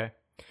 Okay.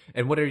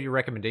 And what are your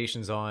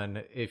recommendations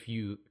on if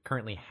you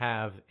currently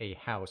have a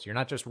house? You're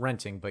not just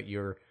renting, but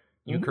you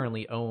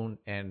currently own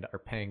and are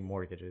paying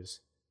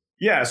mortgages.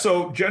 Yeah.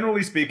 So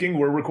generally speaking,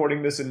 we're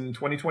recording this in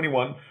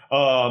 2021.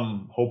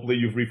 Hopefully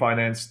you've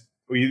refinanced.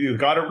 You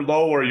got it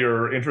low or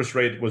your interest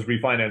rate was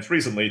refinanced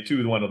recently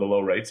to one of the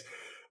low rates.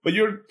 But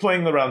you're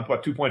playing around,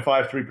 2.5,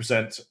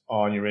 3%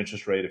 on your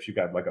interest rate if you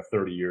got like a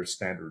 30-year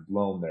standard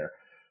loan there.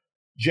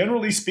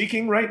 Generally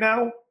speaking, right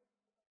now,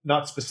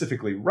 not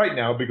specifically right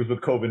now, because with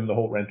COVID and the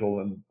whole rental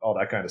and all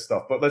that kind of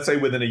stuff, but let's say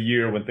within a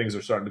year when things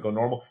are starting to go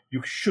normal,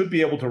 you should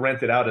be able to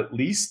rent it out at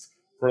least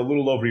for a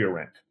little over your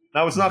rent.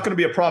 Now, it's not going to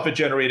be a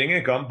profit-generating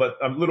income, but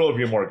a little over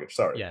your mortgage,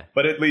 sorry. Yeah.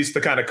 But at least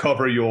to kind of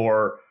cover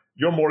your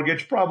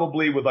mortgage,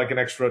 probably with like an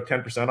extra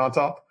 10% on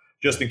top,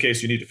 just in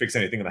case you need to fix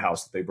anything in the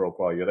house that they broke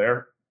while you're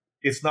there.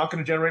 It's not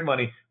going to generate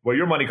money. Where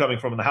your money coming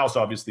from in the house,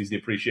 obviously, is the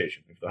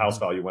appreciation. If the house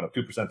value went up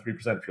 2%,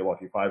 3%, if you're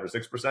lucky, 5 or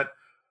 6%,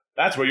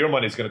 that's where your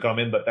money's going to come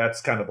in, but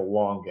that's kind of the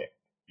long game.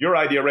 Your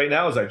idea right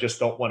now is I just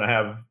don't want to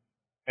have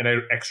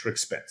an extra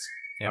expense.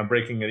 Yeah. I'm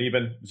breaking it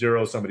even,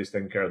 zero, somebody's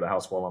taking care of the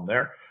house while I'm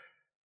there.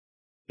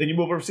 Then you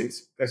move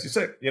overseas, as you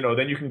say.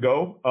 Then you can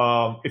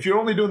go. If you're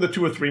only doing the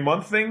 2 or 3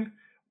 month thing,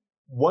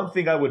 one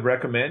thing I would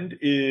recommend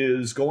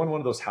is go on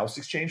one of those house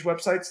exchange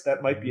websites.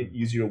 That might be an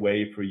easier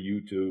way for you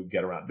to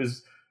get around.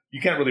 Because you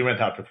can't really rent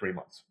out for 3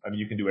 months. I mean,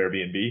 you can do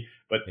Airbnb,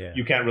 but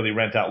you can't really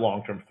rent out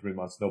long-term for 3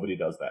 months. Nobody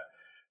does that.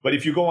 But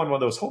if you go on one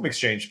of those home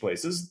exchange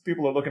places,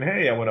 people are looking,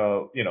 hey, I want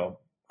to,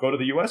 go to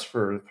the U.S.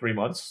 for 3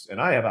 months,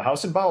 and I have a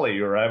house in Bali,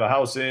 or I have a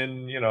house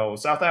in,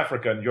 South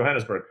Africa and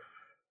Johannesburg.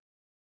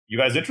 You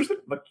guys interested?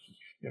 Like,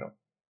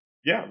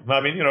 yeah.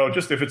 I mean,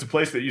 just if it's a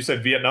place that you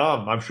said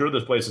Vietnam, I'm sure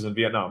there's places in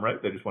Vietnam,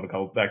 right? They just want to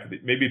come back to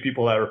maybe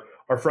people are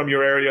from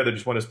your area. They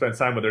just want to spend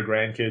time with their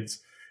grandkids.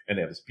 And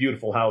they have this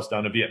beautiful house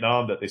down in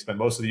Vietnam that they spend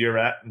most of the year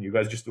at, and you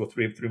guys just do a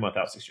 3 month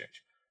house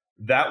exchange.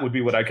 That would be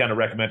what I kind of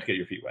recommend to get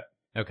your feet wet.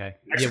 Okay.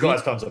 Mexico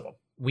has tons of them.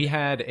 We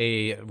had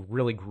a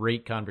really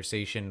great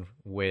conversation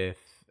with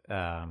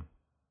the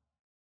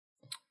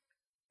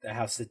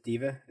House at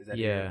Diva. Is that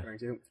who you're referring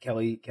to?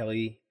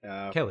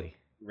 Kelly.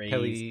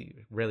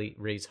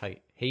 Ray's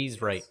height.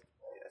 Hayes right.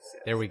 Yes.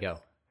 There we go.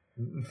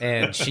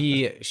 And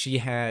she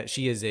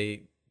is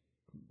a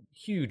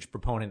huge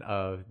proponent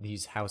of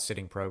these house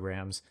sitting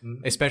programs,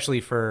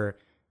 especially for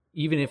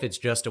even if it's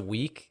just a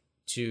week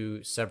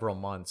to several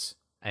months.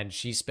 And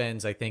she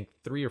spends, I think,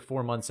 3 or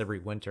 4 months every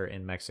winter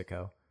in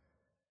Mexico.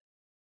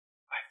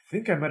 I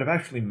think I might have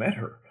actually met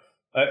her.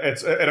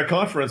 It's at a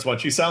conference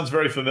once. She sounds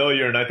very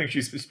familiar, and I think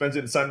she spends it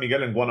in San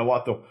Miguel and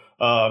Guanajuato.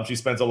 She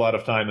spends a lot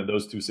of time in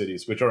those 2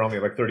 cities, which are only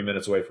like 30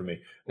 minutes away from me,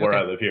 where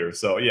I live here.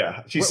 So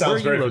yeah, she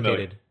sounds very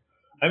familiar.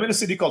 I'm in a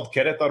city called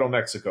Querétaro,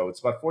 Mexico. It's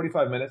about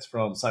 45 minutes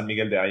from San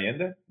Miguel de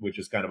Allende, which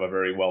is kind of a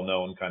very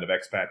well-known kind of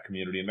expat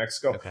community in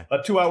Mexico. Okay.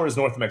 About 2 hours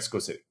north of Mexico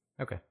City.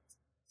 Okay.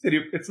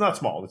 City, it's not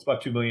small. It's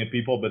about 2 million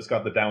people, but it's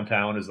got the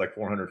downtown is like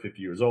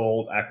 450 years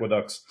old.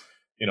 Aqueducts.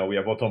 We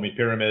have Otomi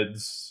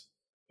pyramids.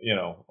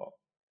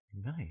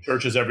 Nice.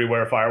 Churches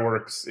everywhere,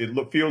 fireworks.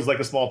 It feels like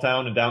a small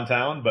town in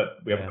downtown, but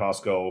we have a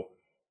Costco.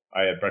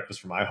 I had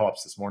breakfast from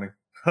IHOPs this morning.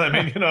 I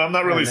mean, I'm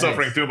not really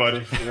suffering too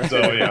much.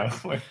 So yeah.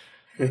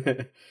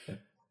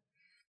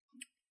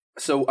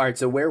 So, all right.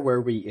 So where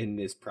were we in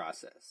this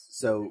process?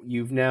 So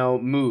you've now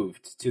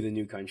moved to the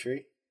new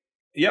country.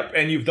 Yep,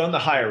 and you've done the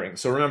hiring.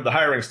 So remember, the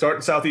hiring, start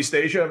in Southeast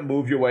Asia,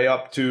 move your way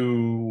up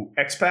to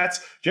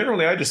expats.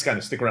 Generally, I just kind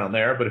of stick around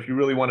there. But if you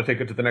really want to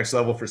take it to the next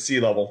level for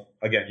C-level,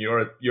 again,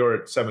 you're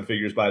at 7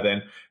 figures by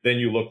then. Then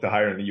you look to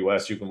hire in the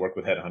U.S. You can work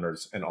with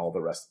headhunters and all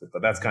the rest of it.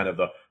 But that's kind of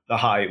the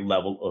high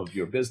level of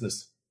your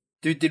business.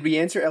 Did we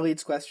answer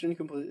Elliot's question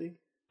completely?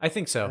 I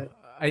think so.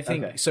 I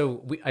think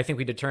so. I think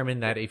we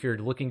determined that if you're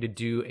looking to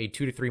do a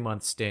 2 to 3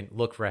 month stint,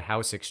 look for a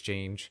house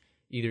exchange,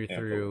 either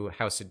through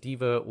House at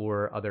Diva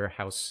or other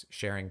house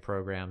sharing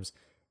programs.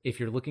 If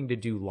you're looking to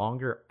do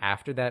longer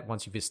after that,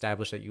 once you've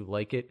established that you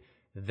like it,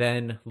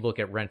 then look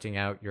at renting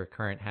out your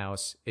current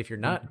house. If you're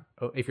not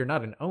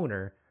an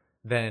owner,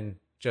 then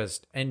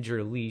just end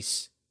your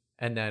lease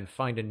and then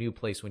find a new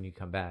place when you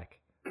come back.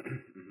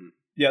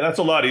 Yeah, that's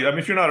a lot easier. I mean,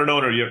 if you're not an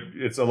owner,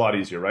 it's a lot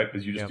easier, right?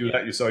 Because you just do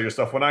that, you sell your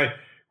stuff. When I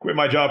quit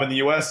my job in the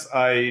U.S.,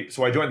 I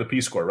joined the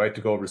Peace Corps, right,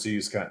 to go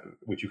overseas,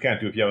 which you can't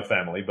do if you have a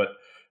family. But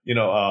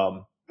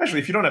actually,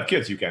 if you don't have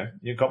kids, you can.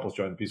 Couples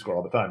join the Peace Corps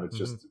all the time. It's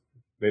just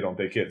they don't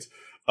take kids.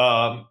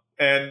 And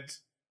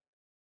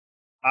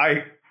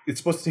it's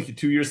supposed to take you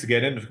 2 years to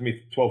get in. It took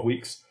me 12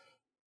 weeks.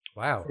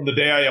 Wow. From the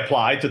day I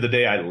applied to the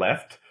day I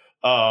left.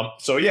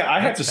 So yeah,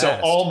 I had to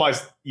sell all my.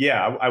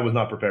 Yeah, I was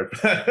not prepared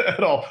for that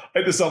at all. I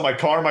had to sell my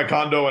car, my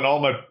condo, and all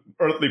my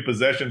earthly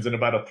possessions in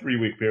about a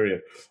 3-week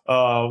period.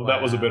 That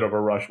was a bit of a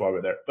rush while we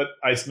were there. But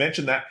I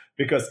mentioned that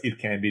because it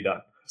can be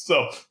done.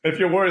 So if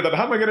you're worried that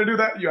how am I going to do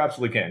that, you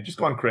absolutely can. Just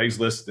go on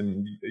Craigslist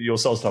and you'll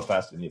sell stuff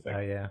faster than you think. Oh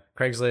yeah,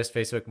 Craigslist,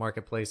 Facebook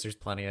Marketplace. There's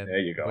plenty of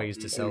ways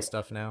to sell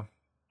stuff now.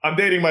 I'm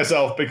dating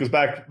myself because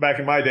back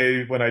in my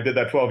day when I did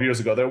that 12 years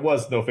ago, there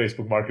was no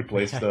Facebook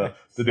Marketplace to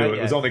do it.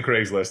 It was only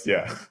Craigslist.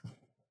 Yeah.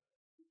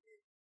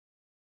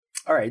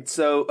 All right.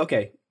 So,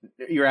 okay,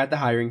 you're at the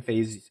hiring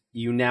phase.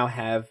 You now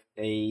have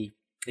a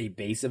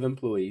base of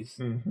employees.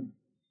 Mm-hmm.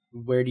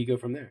 Where do you go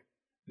from there?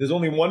 There's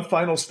only one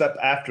final step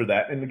after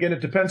that. And again, it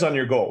depends on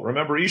your goal.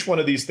 Remember, each one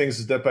of these things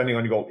is depending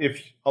on your goal.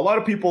 If a lot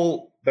of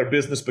people, their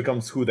business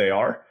becomes who they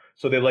are,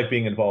 so they like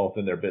being involved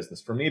in their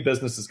business. For me,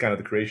 business is kind of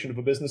the creation of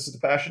a business is the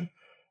passion.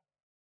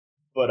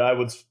 But I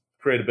would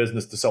create a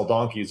business to sell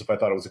donkeys if I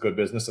thought it was a good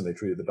business and they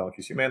treated the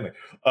donkeys humanely.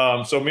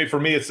 For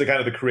me, it's the kind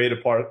of the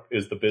creative part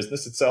is the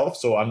business itself.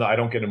 So I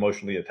don't get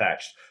emotionally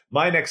attached.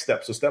 My next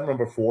step, so step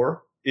number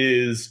 4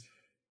 is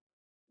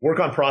work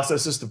on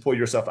processes to pull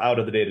yourself out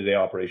of the day-to-day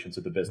operations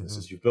of the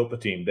businesses. Mm-hmm. You've built the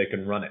team, they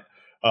can run it.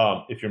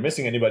 If you're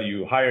missing anybody,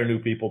 you hire new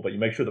people, but you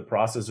make sure the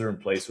processes are in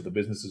place so the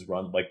business is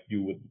run like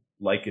you would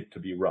like it to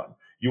be run.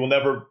 You will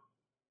never,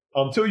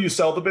 until you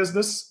sell the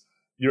business,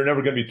 you're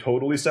never going to be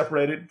totally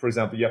separated. For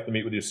example, you have to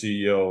meet with your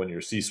CEO and your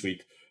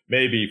C-suite,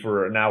 maybe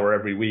for an hour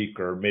every week,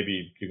 or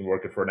maybe you can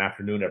work it for an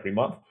afternoon every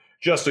month,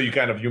 just so you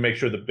make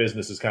sure the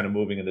business is kind of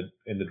moving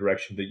in the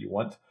direction that you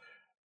want.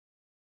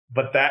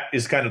 But that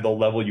is kind of the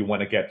level you want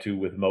to get to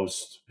with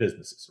most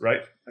businesses,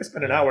 right? I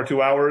spend an hour, 2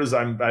 hours.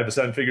 I have a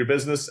 7-figure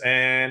business,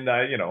 and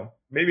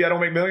maybe I don't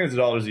make millions of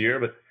dollars a year,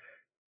 but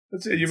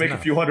let's say you make a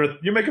few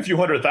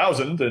hundred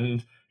thousand,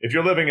 and if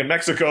you're living in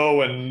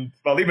Mexico and,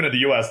 well, even in the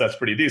US, that's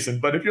pretty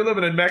decent. But if you're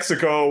living in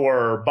Mexico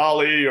or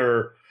Bali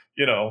or,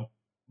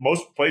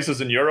 most places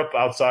in Europe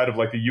outside of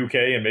like the UK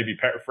and maybe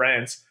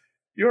France,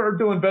 you're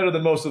doing better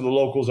than most of the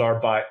locals are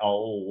by a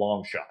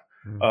long shot.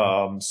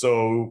 Mm-hmm.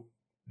 So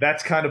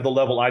that's kind of the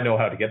level I know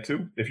how to get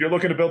to. If you're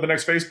looking to build the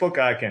next Facebook,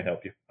 I can't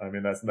help you. I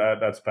mean,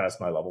 that's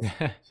past my level.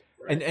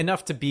 And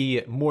enough to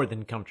be more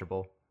than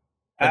comfortable,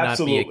 but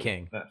absolutely not be a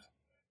king.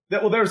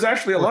 Well, there's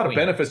actually a lot of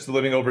benefits to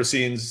living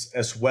overseas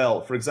as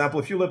well. For example,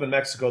 if you live in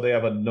Mexico, they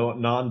have a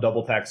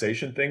non-double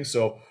taxation thing,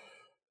 so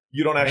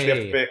you don't actually have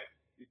to pay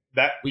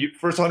that.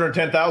 First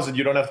 $110,000,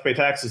 you don't have to pay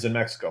taxes in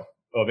Mexico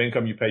of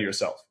income you pay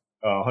yourself.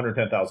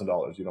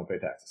 $110,000, you don't pay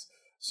taxes.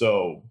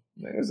 So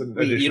there's an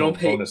additional you don't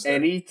pay bonus there.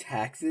 Any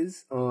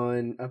taxes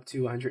on up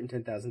to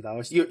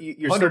 $110,000.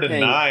 You're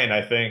 109,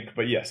 I think,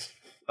 but yes,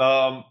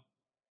 on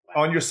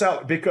your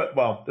salary.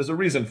 Because there's a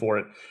reason for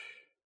it.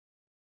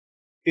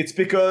 It's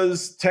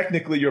because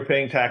technically you're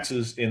paying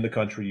taxes in the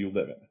country you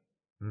live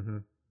in. Mm-hmm.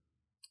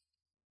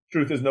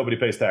 Truth is, nobody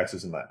pays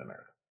taxes in Latin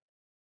America.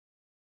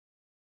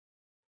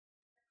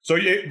 So,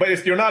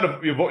 you're not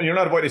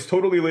avoiding. It's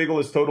totally legal.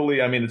 It's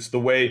totally. I mean, it's the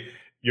way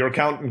your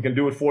accountant can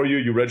do it for you.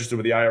 You register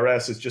with the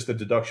IRS. It's just a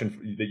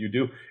deduction that you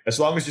do, as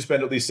long as you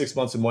spend at least 6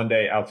 months and 1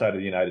 day outside of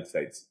the United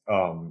States,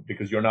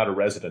 because you're not a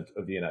resident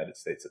of the United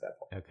States at that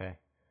point. Okay.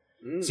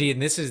 See,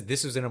 and this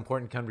was an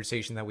important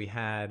conversation that we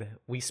had.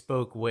 We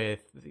spoke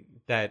with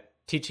that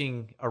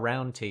teaching a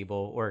round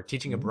table or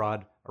teaching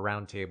abroad a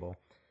round table,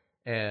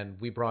 and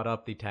we brought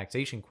up the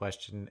taxation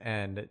question.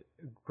 And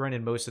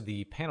granted, most of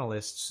the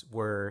panelists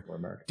were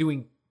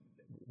doing.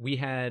 We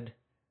had,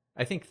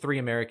 I think, 3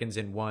 Americans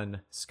and 1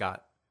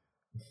 Scot,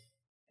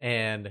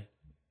 and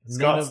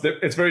Scots.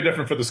 It's very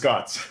different for the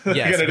Scots.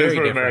 Yeah, it is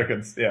for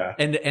Americans. Yeah,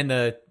 and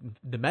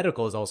the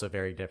medical is also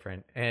very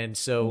different, and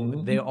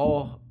so they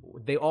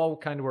all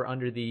kind of were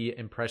under the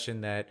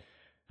impression that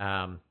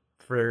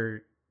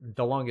for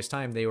the longest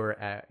time they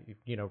were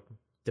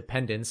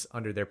dependents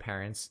under their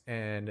parents,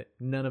 and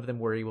none of them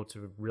were able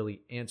to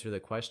really answer the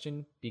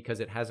question because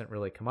it hasn't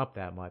really come up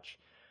that much.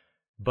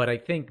 But I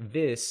think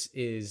this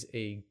is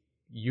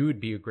you would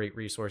be a great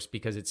resource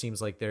because it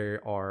seems like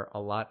there are a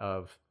lot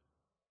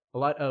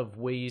of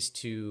ways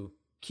to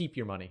keep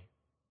your money.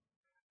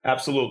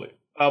 Absolutely.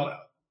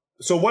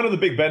 So one of the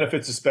big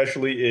benefits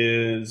especially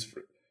is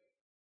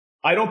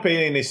I don't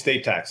pay any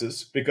state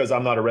taxes because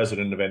I'm not a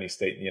resident of any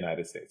state in the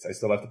United States. I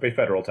still have to pay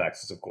federal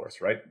taxes, of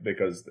course, right?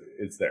 Because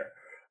it's there.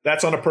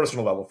 That's on a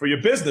personal level. For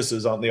your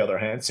businesses, on the other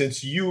hand,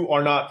 since you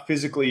are not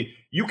physically,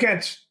 you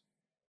can't,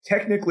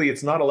 technically,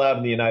 it's not allowed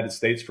in the United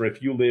States for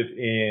if you live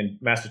in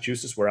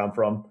Massachusetts, where I'm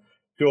from,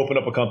 to open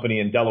up a company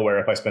in Delaware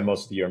if I spend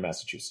most of the year in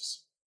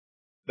Massachusetts.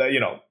 That,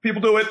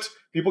 people do it,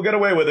 people get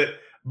away with it,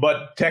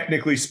 but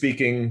technically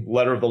speaking,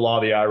 letter of the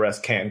law, the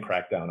IRS can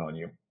crack down on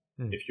you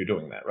if you're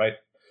doing that, right?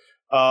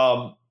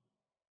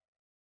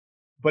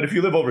 But if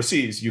you live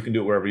overseas, you can do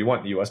it wherever you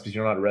want in the U.S. because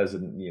you're not a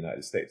resident in the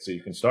United States. So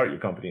you can start your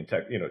company in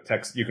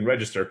you can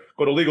register.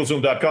 Go to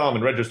LegalZoom.com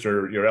and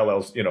register your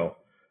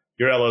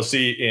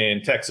LLC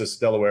in Texas,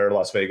 Delaware,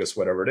 Las Vegas,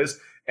 whatever it is,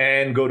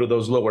 and go to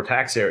those lower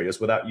tax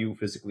areas without you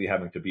physically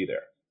having to be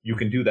there. You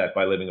can do that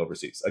by living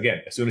overseas.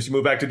 Again, as soon as you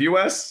move back to the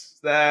U.S.,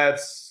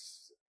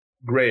 that's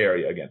gray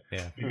area again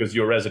because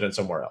you're a resident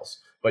somewhere else.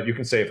 But you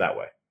can save that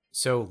way.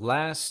 So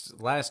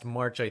last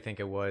March, I think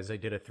it was, I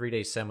did a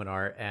 3-day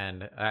seminar,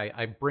 and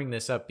I bring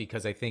this up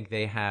because I think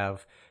they're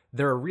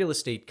a real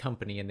estate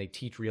company and they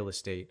teach real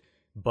estate,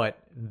 but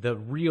the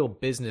real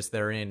business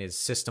they're in is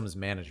systems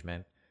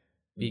management,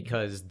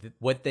 because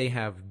what they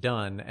have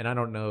done, and I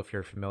don't know if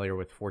you're familiar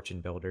with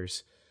Fortune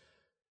Builders,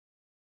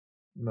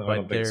 No, I but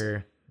don't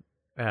think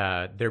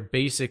so. they're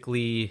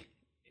basically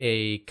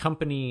a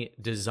company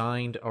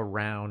designed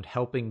around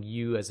helping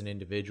you as an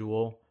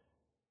individual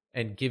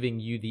and giving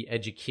you the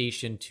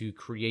education to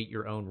create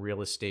your own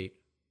real estate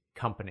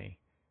company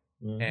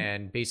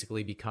and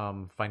basically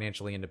become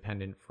financially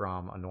independent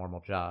from a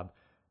normal job.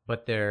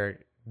 But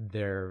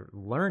their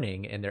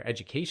learning and their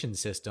education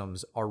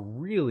systems are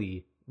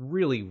really,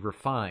 really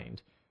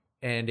refined.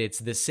 And it's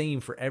the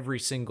same for every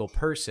single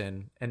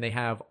person. And they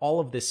have all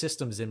of the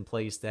systems in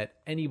place that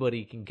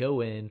anybody can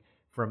go in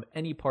from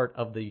any part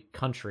of the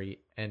country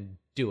and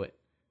do it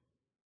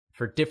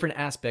for different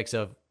aspects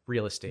of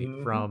real estate,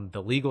 from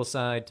the legal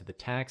side to the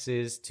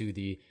taxes to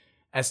the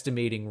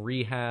estimating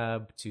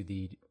rehab to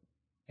the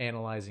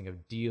analyzing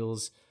of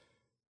deals.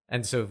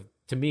 And so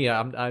to me,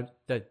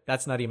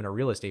 that's not even a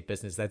real estate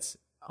business. That's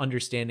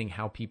understanding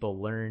how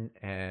people learn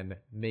and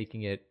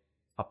making it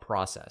a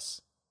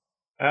process.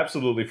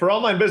 Absolutely. For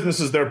online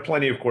businesses, there are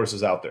plenty of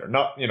courses out there.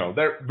 Not,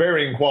 they're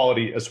varying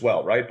quality as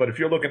well, right? But if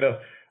you're looking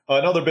to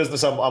another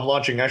business I'm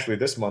launching actually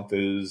this month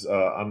is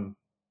I'm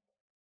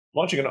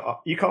launching an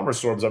e-commerce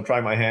store because I'm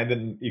trying my hand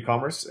in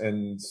e-commerce,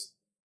 and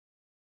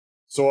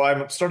so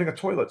I'm starting a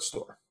toilet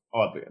store.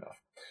 Oddly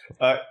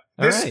enough,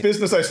 this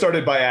business I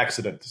started by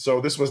accident. So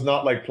this was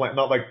not like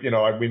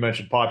we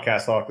mentioned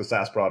Podcast Talk, the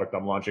SaaS product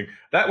I'm launching.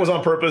 That was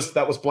on purpose.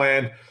 That was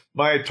planned.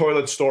 My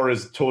toilet store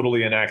is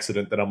totally an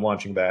accident that I'm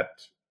launching that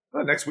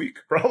next week,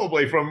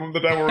 probably from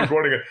the time we're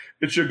recording it.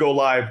 It should go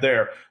live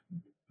there.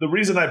 The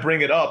reason I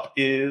bring it up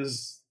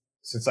is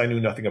since I knew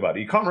nothing about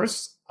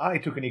e-commerce, I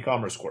took an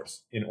e-commerce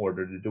course in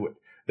order to do it.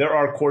 There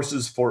are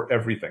courses for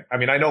everything. I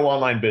mean, I know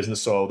online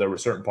business, so there were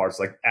certain parts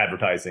like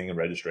advertising and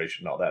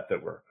registration and all that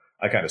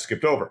I kind of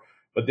skipped over.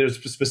 But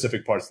there's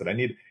specific parts that I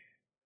need.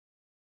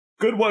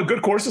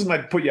 Good courses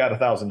might put you at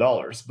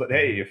 $1,000, but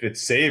hey, if it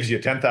saves you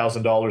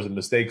 $10,000 in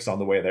mistakes on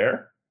the way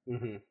there,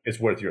 it's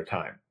worth your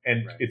time.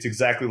 And it's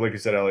exactly like you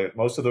said, Elliot.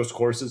 Most of those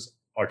courses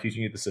are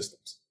teaching you the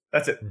systems.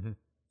 That's it.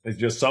 It's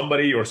just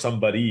somebody or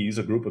somebody's,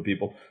 a group of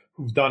people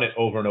who've done it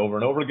over and over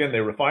and over again. They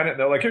refine it and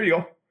they're like, here you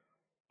go.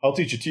 I'll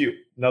teach it to you.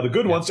 Now, the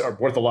good ones are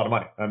worth a lot of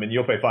money. I mean,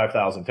 you'll pay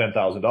 $5,000,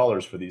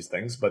 $10,000 for these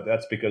things, but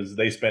that's because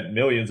they spent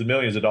millions and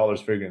millions of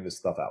dollars figuring this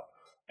stuff out.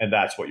 And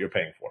that's what you're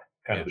paying for,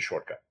 kind of the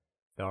shortcut.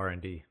 The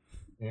R&D.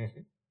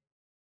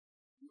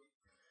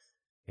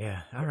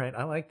 Yeah. All right.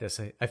 I like this.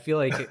 I feel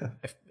like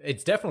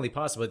it's definitely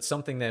possible. It's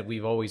something that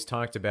we've always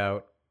talked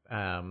about.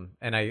 And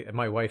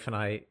my wife and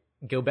I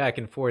go back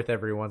and forth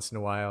every once in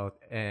a while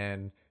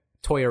and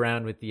toy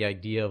around with the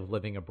idea of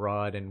living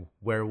abroad and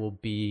where we'll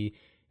be.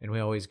 And we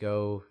always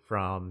go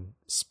from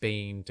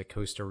Spain to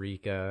Costa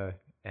Rica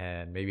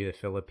and maybe the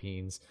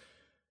Philippines.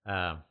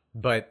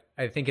 But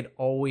I think it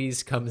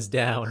always comes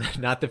down,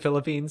 not the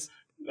Philippines.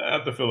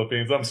 Not the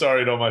Philippines. I'm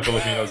sorry to all my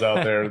Filipinos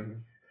out there.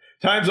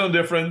 Time zone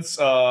difference,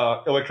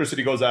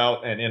 electricity goes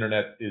out, and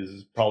internet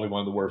is probably one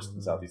of the worst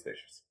in Southeast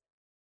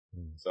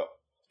Asia. So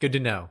good to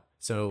know.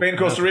 So Spain,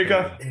 Costa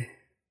Rica.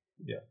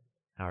 Yeah.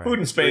 All right. Food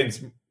in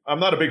Spain's. I'm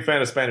not a big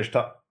fan of Spanish.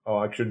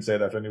 I shouldn't say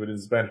that if anybody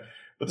is Spanish.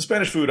 But the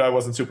Spanish food I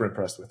wasn't super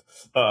impressed with.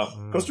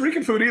 Costa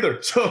Rican food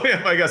either. So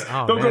yeah, I guess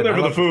don't go there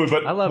for the food.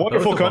 But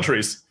wonderful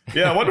countries.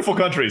 Yeah, wonderful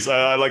countries.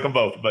 I like them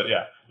both. But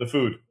yeah, the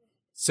food.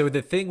 So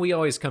the thing we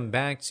always come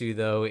back to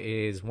though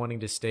is wanting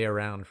to stay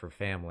around for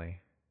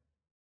family.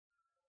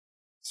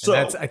 So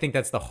I think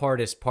that's the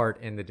hardest part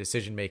in the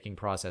decision-making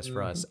process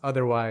for us.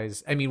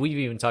 Otherwise, I mean, we've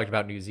even talked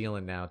about New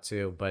Zealand now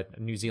too,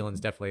 but New Zealand's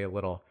definitely a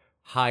little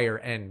higher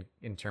end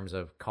in terms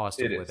of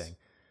cost of living.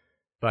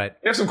 But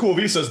they have some cool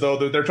visas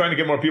though. They're trying to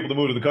get more people to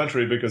move to the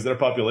country because their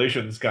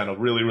population is kind of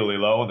really, really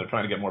low, and they're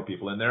trying to get more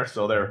people in there.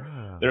 So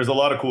there's a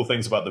lot of cool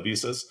things about the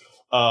visas.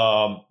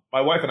 My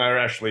wife and I are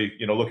actually,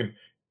 looking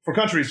for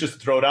countries just to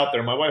throw it out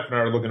there. My wife and I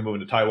are looking to move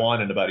into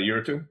Taiwan in about a year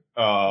or two.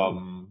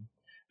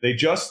 They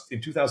just,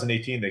 in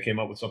 2018, they came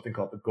up with something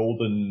called the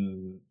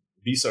Golden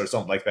Visa or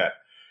something like that.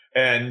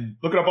 And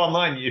look it up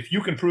online. If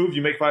you can prove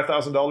you make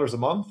 $5,000 a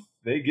month,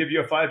 they give you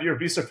a 5-year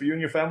visa for you and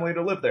your family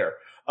to live there.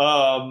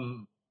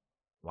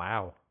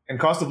 Wow. And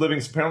cost of living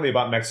is apparently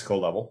about Mexico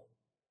level.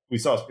 We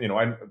saw,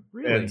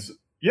 Really?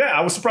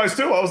 I was surprised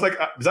too. I was like,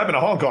 because I've been to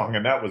Hong Kong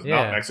and that was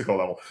not Mexico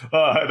level.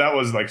 That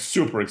was like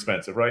super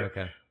expensive, right?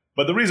 Okay.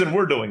 But the reason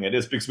we're doing it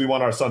is because we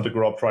want our son to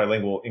grow up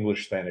trilingual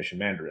English, Spanish, and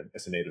Mandarin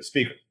as a native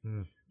speaker.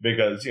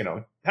 Because,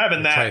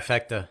 having that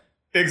trifecta.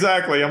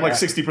 Exactly. I'm like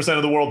 60%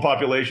 of the world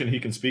population he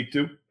can speak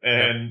to.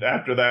 And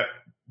after that,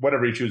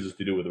 whatever he chooses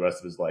to do with the rest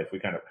of his life,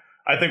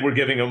 I think we're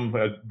giving him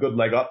a good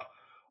leg up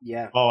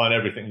on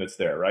everything that's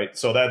there, right?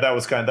 So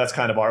that's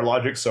kind of our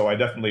logic. So I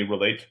definitely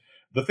relate.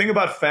 The thing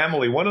about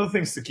family, one of the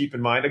things to keep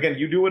in mind, again,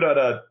 you do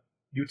it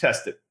you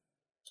test it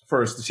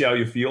first to see how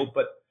you feel.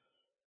 But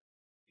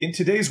in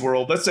today's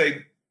world, let's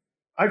say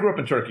I grew up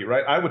in Turkey,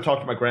 right? I would talk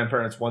to my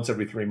grandparents once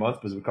every 3 months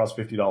because it would cost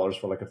 $50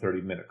 for like a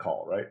 30-minute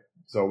call, right?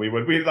 So we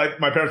like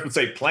my parents would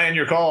say, plan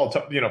your call,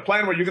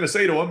 plan what you're going to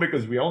say to them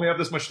because we only have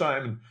this much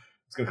time and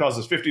it's going to cost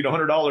us $50 to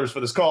 $100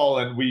 for this call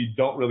and we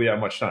don't really have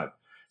much time.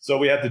 So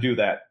we had to do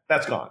that.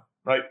 That's gone,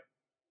 right?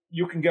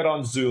 You can get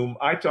on Zoom.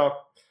 I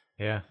talk.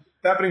 Yeah.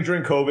 Happening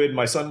during COVID.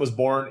 My son was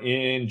born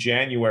in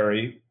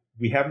January.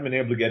 We haven't been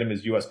able to get him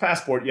his U.S.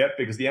 passport yet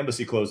because the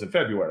embassy closed in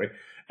February.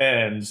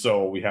 And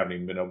so we haven't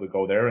even been able to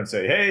go there and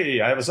say,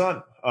 hey, I have a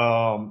son.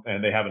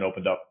 And they haven't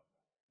opened up.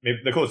 Maybe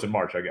they closed in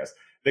March, I guess.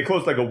 They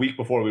closed like a week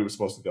before we were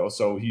supposed to go.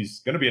 So he's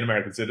going to be an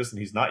American citizen.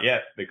 He's not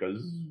yet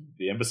because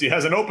the embassy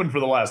hasn't opened for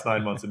the last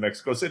 9 months in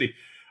Mexico City.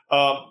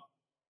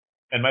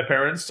 And my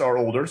parents are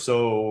older,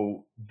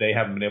 so they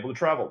haven't been able to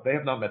travel. They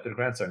have not met their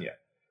grandson yet.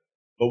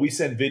 But we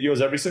send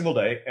videos every single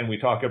day and we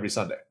talk every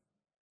Sunday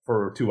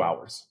for 2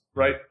 hours,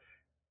 right?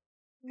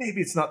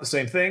 Maybe it's not the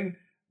same thing,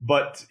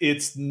 but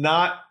it's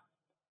not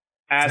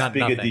as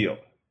big a deal.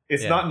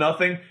 It's not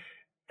nothing.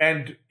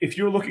 And if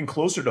you're looking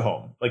closer to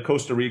home, like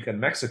Costa Rica and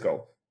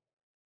Mexico,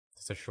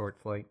 it's a short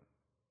flight.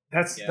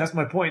 That's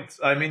my point.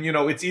 I mean,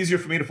 it's easier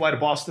for me to fly to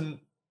Boston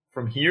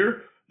from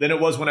here than it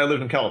was when I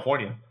lived in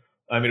California.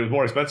 I mean, it was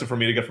more expensive for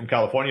me to get from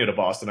California to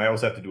Boston. I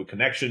always have to do a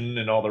connection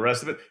and all the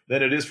rest of it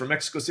than it is from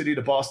Mexico City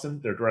to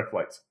Boston. They're direct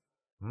flights.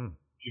 You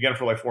get them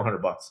for like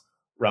 $400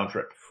 round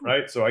trip,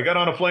 right? So I got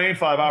on a plane,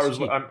 5 hours.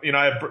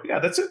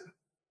 That's it.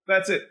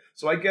 That's it.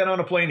 So I get on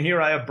a plane here.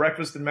 I have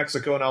breakfast in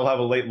Mexico, and I'll have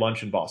a late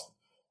lunch in Boston.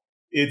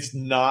 It's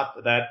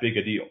not that big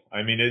a deal.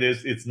 I mean,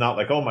 it's not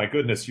like, oh my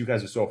goodness, you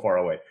guys are so far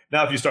away.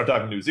 Now, if you start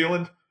talking New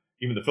Zealand,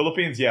 even the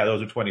Philippines,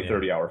 those are 20,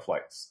 30-hour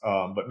flights.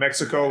 But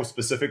Mexico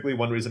specifically,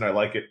 one reason I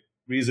like it,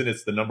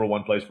 it's the number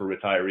one place for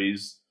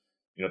retirees.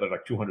 There's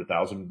like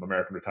 200,000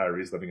 American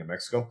retirees living in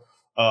Mexico.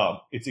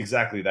 It's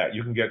exactly that.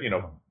 You can get,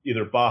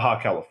 either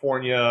Baja,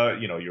 California,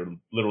 you're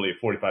literally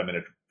a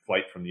 45-minute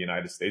flight from the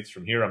United States.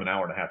 From here, I'm an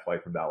hour and a half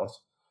flight from Dallas.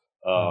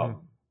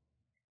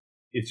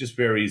 It's just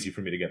very easy for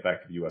me to get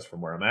back to the U.S.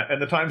 from where I'm at.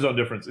 And the time zone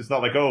difference, it's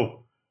not like,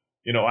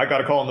 I got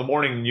to call in the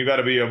morning and you got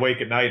to be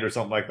awake at night or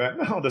something like that.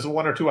 No, there's a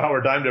 1 or 2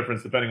 hour time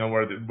difference depending on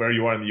where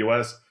you are in the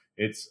U.S.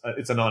 It's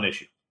a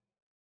non-issue.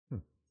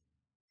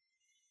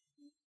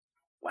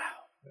 Wow.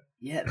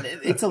 Yeah,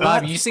 it's a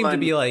lot. You seem to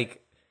be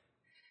like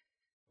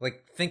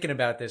thinking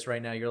about this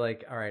right now. You're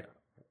like, all right,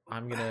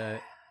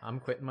 I'm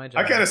quitting my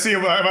job. I kind of see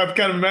him. I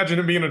kind of imagine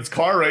him being in his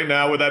car right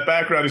now with that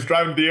background. He's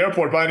driving to the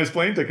airport, buying his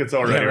plane tickets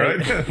already, right?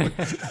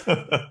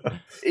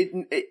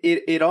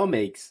 It all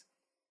makes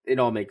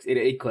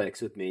it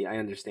clicks with me. I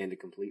understand it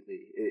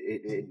completely.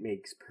 It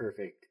makes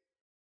perfect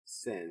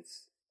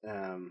sense.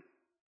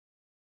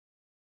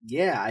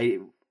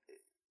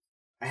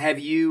 Have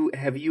you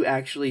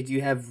actually? Do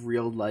you have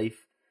real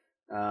life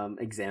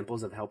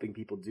examples of helping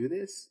people do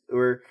this,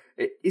 or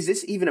is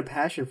this even a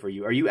passion for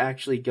you? Are you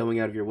actually going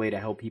out of your way to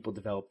help people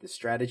develop this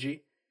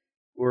strategy,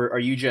 or are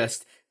you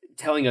just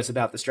telling us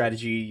about the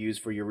strategy you use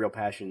for your real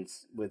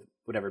passions with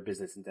whatever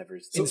business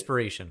endeavors?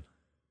 Inspiration.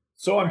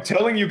 So I'm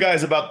telling you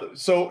guys about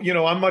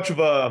I'm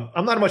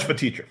not much of a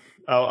teacher.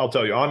 I'll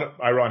tell you.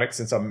 Ironic,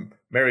 since I'm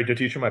married to a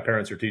teacher, my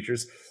parents are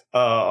teachers.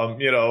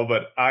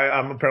 But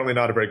I'm apparently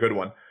not a very good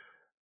one.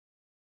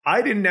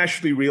 I didn't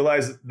actually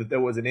realize that there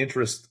was an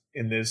interest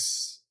in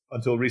this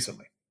until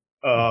recently.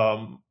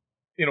 I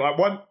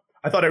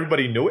thought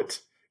everybody knew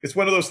it. It's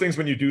one of those things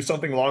when you do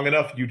something long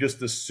enough, you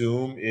just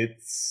assume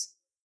it's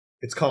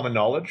common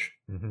knowledge.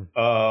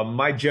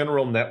 My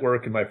general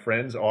network and my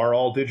friends are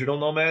all digital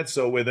nomads.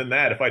 So within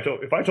that, if I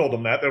told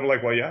them that, they were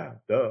like, well, yeah,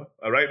 duh.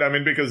 All right. I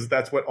mean, because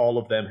that's what all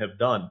of them have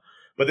done.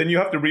 But then you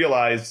have to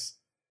realize,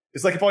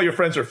 it's like if all your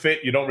friends are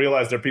fit, you don't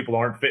realize there are people who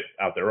aren't fit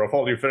out there. Or if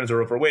all your friends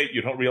are overweight,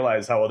 you don't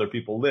realize how other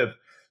people live.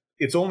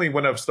 It's only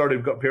when I've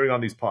started appearing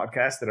on these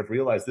podcasts that I've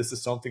realized this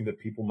is something that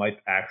people might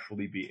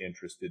actually be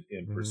interested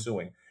in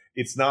pursuing.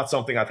 It's not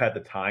something I've had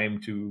the time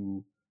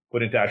to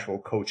put into actual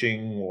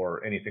coaching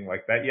or anything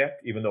like that yet,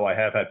 even though I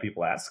have had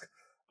people ask.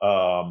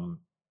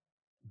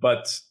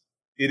 But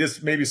it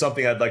is maybe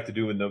something I'd like to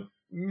do in the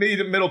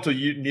middle to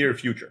near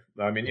future.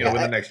 I mean, within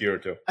the next year or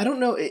two. I don't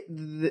know.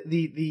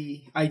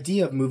 The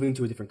idea of moving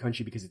to a different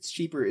country because it's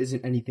cheaper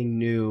isn't anything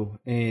new.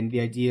 And the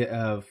idea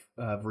of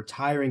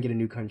retiring in a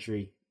new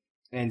country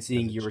and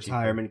seeing your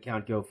retirement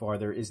account go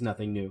farther is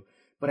nothing new.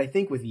 But I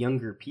think with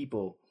younger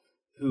people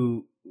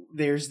who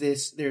there's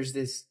this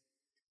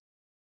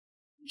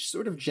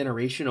sort of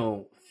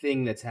generational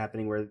thing that's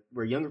happening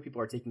where younger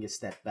people are taking a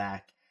step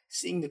back,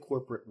 seeing the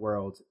corporate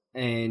world,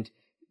 and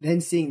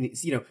then seeing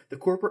the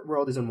corporate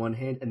world is on one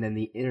hand and then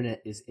the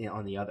internet is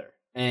on the other.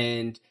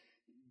 And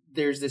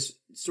there's this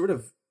sort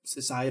of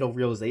societal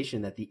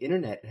realization that the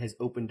internet has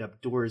opened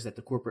up doors that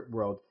the corporate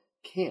world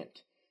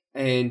can't.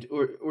 And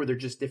or they're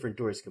just different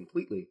doors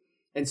completely.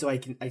 And so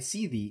I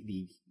see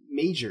the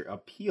major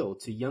appeal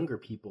to younger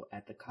people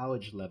at the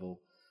college level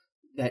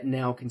that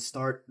now can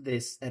start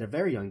this at a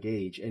very young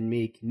age and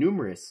make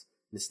numerous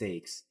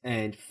mistakes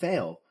and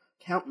fail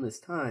countless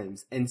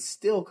times and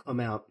still come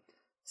out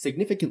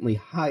significantly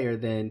higher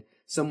than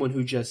someone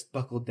who just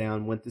buckled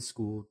down, went to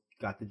school,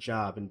 got the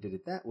job and did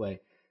it that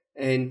way.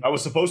 And I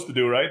was supposed to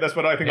do, right? That's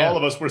what I think all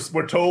of us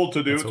were told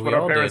to do. It's what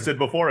our parents did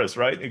before us,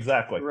 right?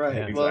 Exactly. Right.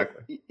 Yeah,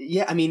 exactly. Well,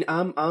 yeah, I mean,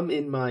 I'm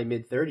in my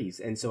mid-30s,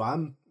 and so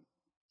I'm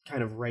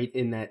kind of right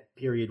in that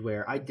period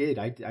where I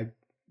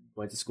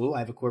went to school. I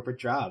have a corporate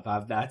job.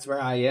 That's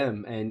where I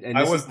am. And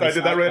I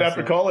did that right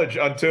after college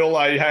until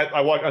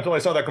until I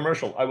saw that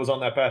commercial. I was on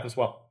that path as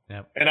well.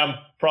 Yep. And I'm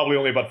probably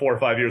only about 4 or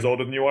 5 years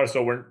older than you are,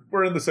 so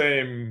we're in the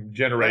same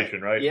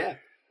generation, right? Yeah.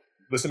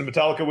 Listen to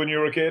Metallica when you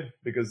were a kid,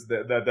 because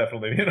that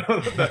definitely,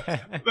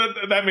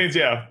 that means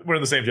we're in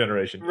the same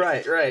generation.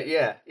 Right,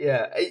 yeah.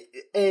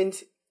 And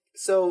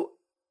so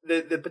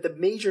but the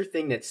major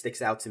thing that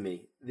sticks out to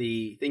me,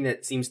 the thing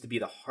that seems to be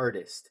the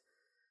hardest,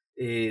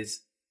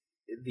 is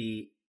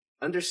the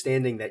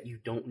understanding that you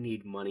don't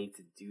need money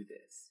to do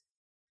this.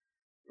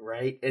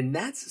 Right? And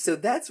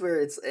that's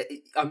where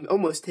I'm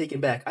almost taken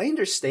back. I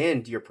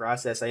understand your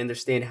process. I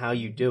understand how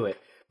you do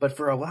it. But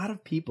for a lot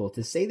of people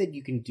to say that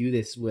you can do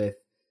this with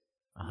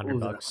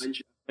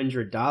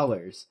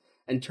 $100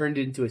 and turned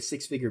it into a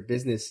 6-figure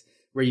business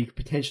where you could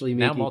potentially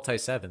make now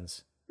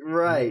multi-sevens.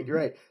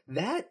 Right.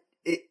 That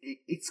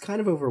it's kind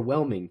of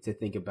overwhelming to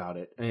think about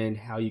it and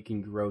how you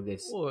can grow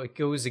this. Well, it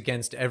goes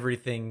against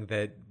everything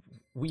that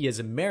we as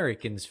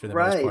Americans, for the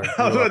Right. most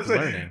part, grew up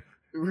learning.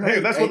 Right. Hey,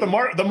 that's what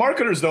the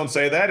marketers don't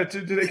say. That it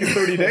takes you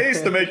 30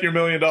 days to make your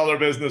 $1 million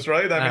business,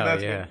 right? I mean,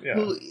 that's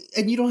Well,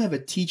 and you don't have a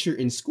teacher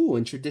in school.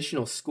 In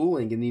traditional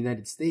schooling in the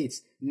United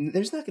States,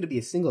 there's not going to be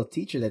a single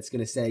teacher that's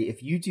going to say,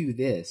 if you do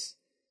this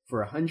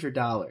for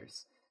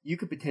 $100, you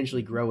could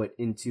potentially grow it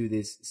into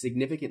this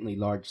significantly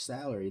large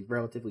salary,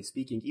 relatively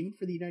speaking, even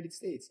for the United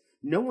States.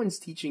 No one's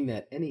teaching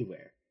that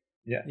anywhere.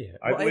 Yeah.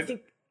 Well, I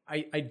think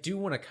I do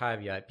want to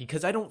caveat,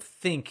 because I don't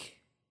think,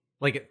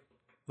 like,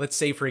 let's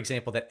say, for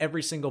example, that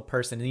every single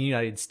person in the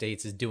United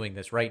States is doing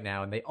this right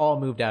now, and they all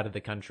moved out of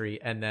the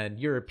country, and then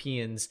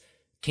Europeans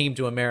came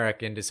to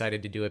America and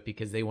decided to do it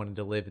because they wanted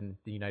to live in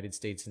the United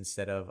States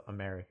instead of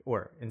America,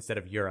 or instead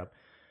of Europe.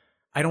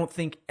 I don't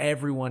think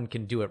everyone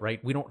can do it,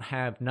 right?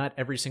 Not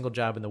every single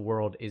job in the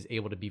world is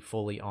able to be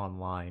fully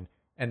online,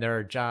 and there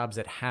are jobs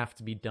that have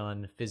to be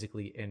done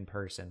physically in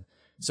person.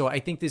 So I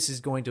think this is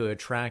going to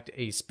attract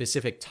a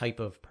specific type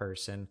of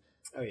person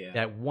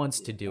that wants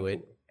to do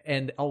it.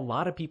 And a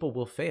lot of people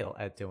will fail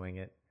at doing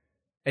it.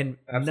 And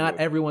not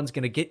everyone's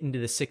going to get into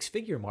the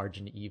 6-figure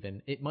margin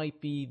even. It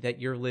might be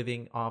that you're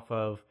living off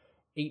of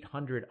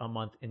 $800 a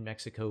month in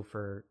Mexico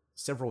for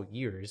several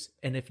years.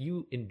 And if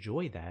you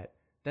enjoy that,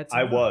 that's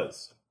enough. I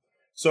was.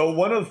 So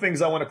one of the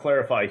things I want to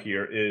clarify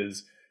here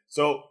is,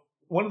 so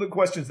one of the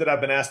questions that I've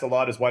been asked a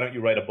lot is, why don't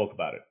you write a book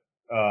about it?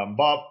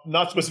 Bob,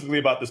 not specifically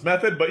about this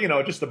method, but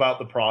just about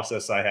the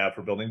process I have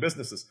for building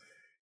businesses.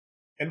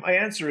 And my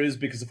answer is,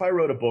 because if I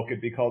wrote a book, it'd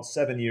be called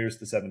 7 Years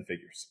to 7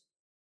 Figures.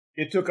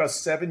 It took us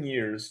 7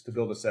 years to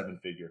build a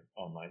 7-figure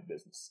online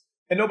business.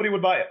 And nobody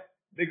would buy it,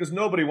 because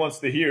nobody wants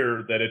to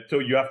hear that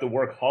you have to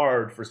work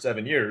hard for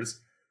 7 years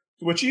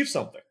to achieve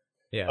something.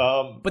 Yeah.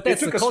 But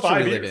that's the culture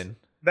we live in.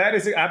 That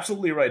is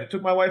absolutely right. It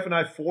took my wife and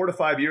I 4 to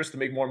 5 years to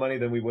make more money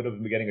than we would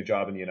have been getting a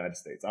job in the United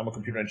States. I'm a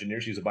computer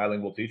engineer. She's a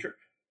bilingual teacher.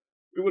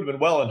 We would have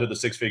been well into the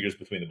 6 figures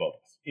between the both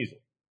of us,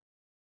 easily.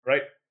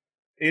 Right?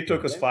 It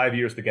took us 5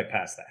 years to get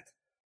past that,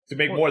 to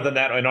make more than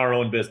that in our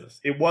own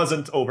business. It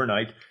wasn't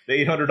overnight. The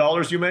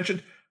 $800 you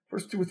mentioned,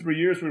 first 2 or 3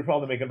 years, we were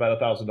probably making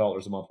about $1,000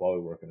 a month while we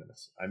were working in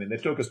this. I mean,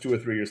 it took us 2 or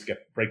 3 years to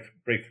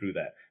break through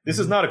that. This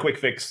is not a quick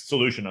fix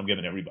solution I'm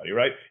giving everybody,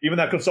 right? Even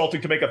that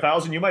consulting to make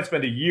 $1,000, you might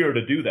spend a year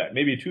to do that,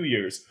 maybe 2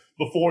 years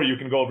before you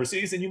can go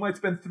overseas, and you might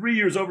spend 3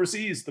 years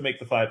overseas to make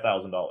the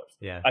 $5,000.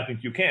 Yeah, I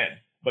think you can,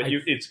 but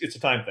it's a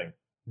time thing.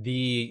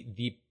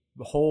 The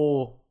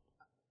whole,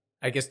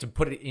 I guess, to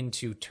put it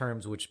into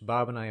terms which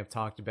Bob and I have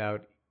talked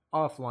about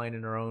offline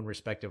in our own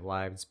respective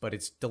lives, but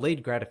it's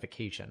delayed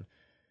gratification.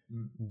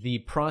 The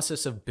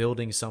process of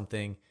building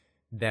something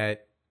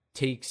that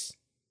takes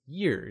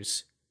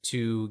years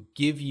to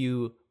give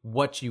you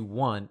what you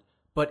want,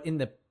 but in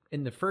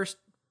the first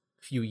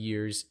few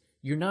years,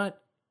 you're not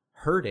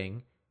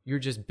hurting, you're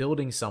just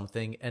building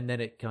something, and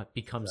then it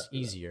becomes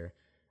easier.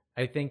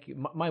 I think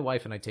my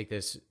wife and I take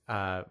this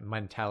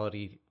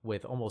mentality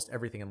with almost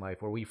everything in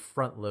life, where we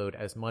front load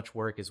as much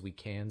work as we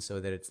can so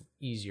that it's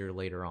easier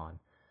later on.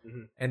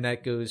 Mm-hmm. And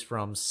that goes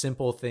from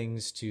simple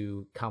things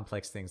to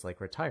complex things like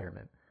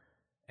retirement.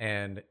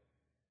 And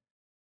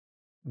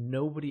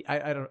nobody,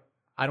 I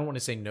don't want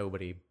to say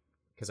nobody,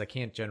 because I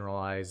can't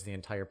generalize the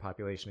entire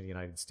population of the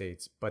United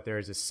States, but there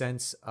is a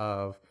sense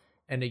of,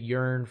 and a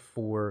yearn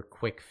for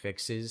quick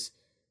fixes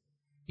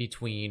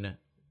between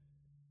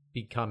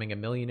becoming a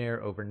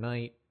millionaire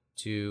overnight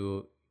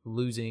to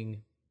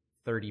losing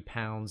 30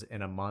 pounds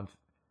in a month.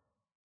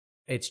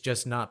 It's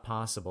just not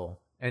possible.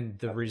 And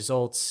the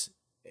results,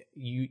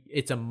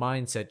 it's a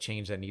mindset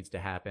change that needs to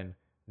happen,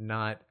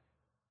 not,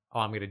 oh,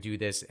 I'm going to do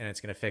this and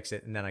it's going to fix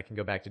it, and then I can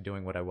go back to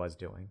doing what I was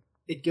doing.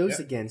 It goes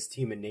against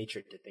human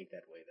nature to think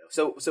that way,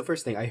 though. So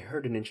first thing, I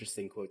heard an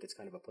interesting quote that's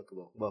kind of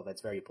applicable. Well,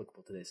 that's very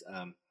applicable to this.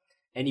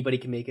 Anybody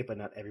can make it, but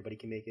not everybody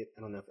can make it.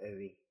 I don't know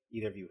if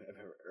either of you have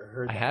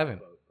heard that. I haven't.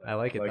 Quote, I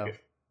like it, though.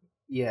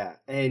 Yeah,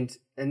 and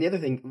the other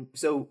thing,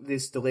 so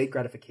this delayed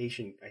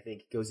gratification, I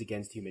think, goes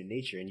against human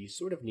nature, and you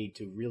sort of need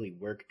to really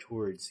work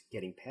towards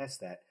getting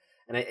past that.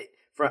 And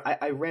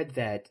I read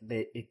that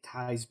it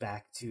ties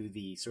back to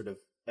the sort of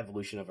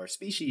evolution of our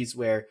species,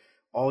 where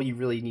all you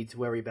really need to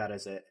worry about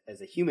as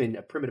a human,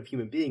 a primitive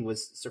human being,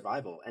 was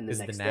survival, and the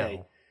next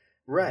day,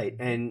 right?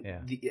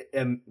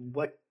 And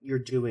what you're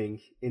doing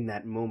in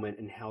that moment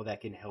and how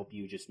that can help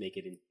you just make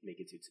it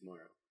to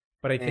tomorrow.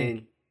 But I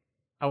think.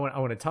 I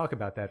want to talk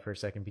about that for a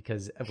second,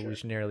 because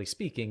evolutionarily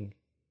speaking,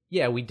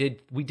 yeah, we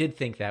did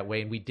think that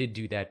way, and we did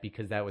do that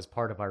because that was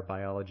part of our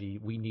biology.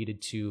 We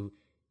needed to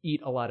eat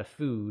a lot of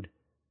food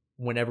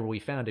whenever we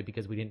found it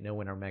because we didn't know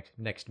when our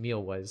next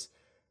meal was.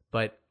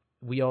 But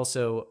we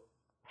also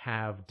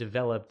have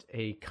developed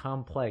a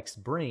complex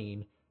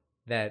brain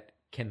that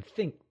can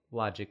think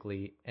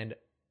logically, and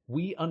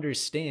we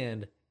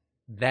understand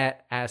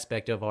that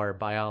aspect of our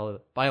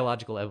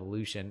biological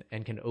evolution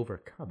and can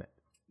overcome it.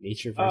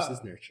 Nature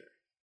versus nurture.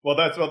 Well,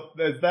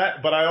 there's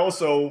that. But I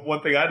also,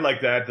 one thing I'd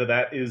like to add to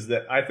that is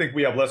that I think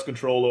we have less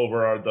control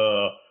over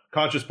the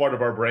conscious part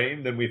of our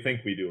brain than we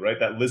think we do, right?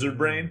 That lizard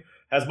brain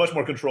has much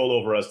more control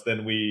over us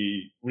than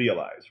we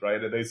realize, right?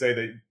 And they say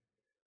that,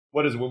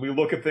 when we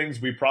look at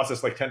things, we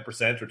process like 10%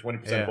 or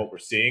 20% of what we're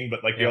seeing,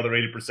 but like the other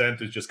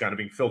 80% is just kind of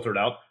being filtered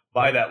out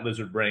by that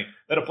lizard brain.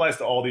 That applies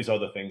to all these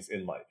other things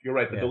in life. You're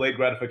right. The delayed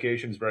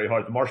gratification is very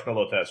hard. The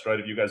marshmallow test, right?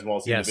 If you guys have all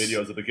seen the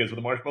videos of the kids with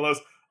the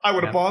marshmallows, I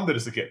would have bombed it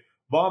as a kid.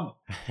 But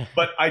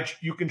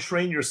you can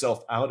train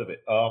yourself out of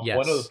it.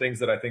 One of the things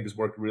that I think has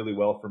worked really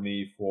well for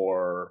me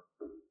for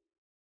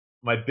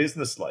my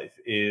business life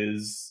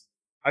is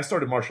I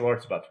started martial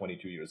arts about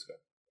 22 years ago.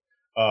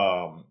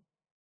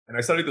 And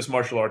I studied this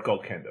martial art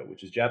called Kendo,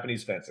 which is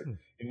Japanese fencing,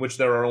 in which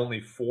there are only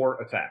 4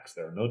 attacks.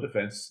 There are no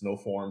defense, no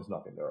forms,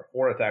 nothing. There are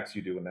 4 attacks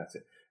you do, and that's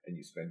it. And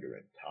you spend your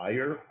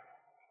entire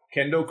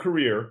Kendo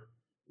career,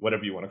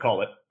 whatever you want to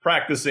call it,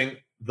 practicing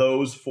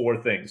those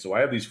 4 things. So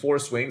I have these 4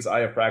 swings I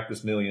have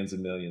practiced millions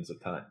and millions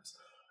of times.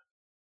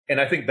 And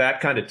I think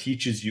that kind of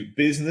teaches you.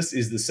 Business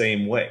is the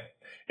same way.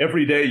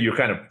 Every day you're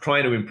kind of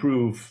trying to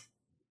improve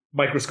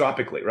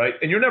microscopically, right?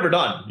 And you're never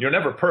done. You're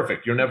never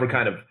perfect. You're never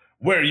kind of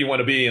where you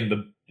want to be in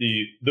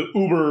the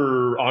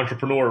uber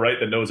entrepreneur, right?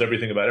 That knows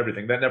everything about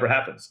everything. That never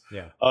happens.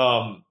 Yeah.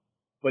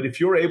 But if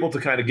you're able to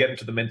kind of get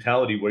into the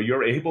mentality where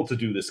you're able to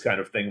do this kind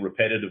of thing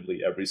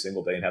repetitively every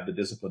single day and have the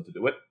discipline to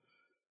do it,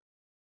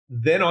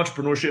 then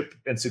entrepreneurship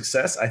and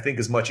success, I think,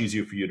 is much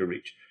easier for you to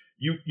reach.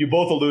 You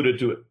both alluded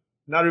to it.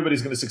 Not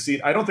everybody's going to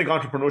succeed. I don't think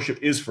entrepreneurship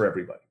is for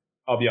everybody.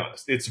 I'll be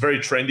honest. It's a very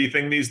trendy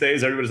thing these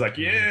days. Everybody's like,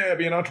 yeah,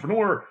 be an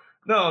entrepreneur.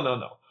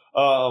 No.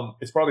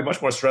 It's probably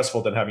much more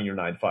stressful than having your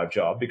 9-to-5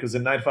 job, because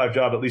in 9-to-5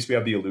 job, at least we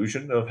have the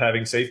illusion of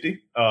having safety,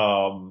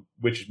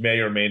 which may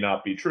or may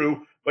not be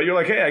true. But you're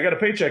like, hey, I got a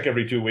paycheck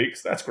every 2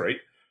 weeks. That's great.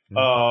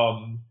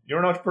 You're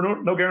an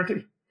entrepreneur, no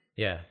guarantee.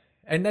 Yeah.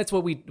 And that's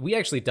what we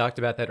actually talked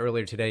about that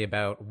earlier today,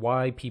 about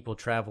why people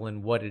travel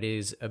and what it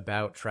is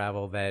about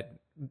travel that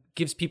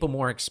gives people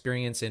more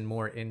experience and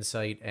more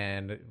insight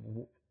and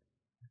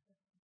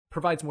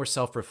provides more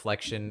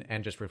self-reflection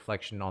and just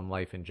reflection on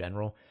life in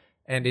general.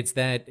 And it's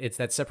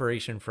that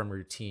separation from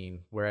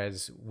routine.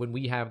 Whereas when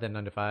we have the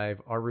 9-to-5,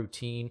 our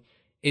routine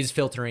is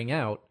filtering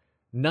out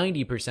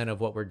 90% of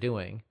what we're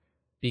doing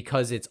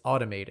because it's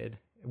automated.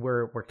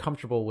 We're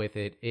comfortable with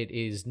it. It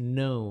is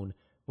known.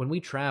 When we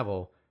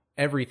travel,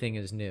 everything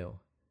is new.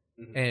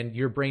 And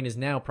your brain is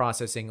now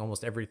processing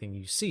almost everything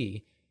you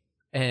see.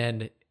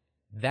 And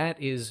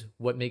that is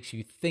what makes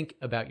you think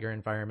about your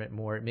environment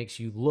more. It makes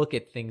you look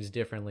at things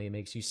differently. It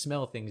makes you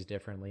smell things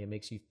differently. It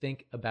makes you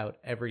think about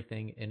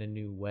everything in a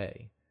new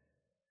way.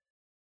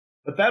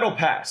 But that'll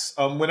pass.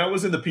 When I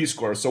was in the Peace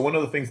Corps, so one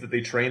of the things that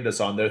they trained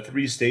us on, there are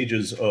 3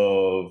 stages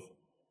of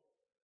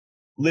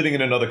living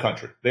in another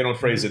country. They don't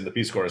phrase it in the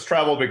Peace Corps as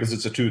travel because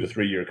it's a 2 to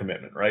 3 year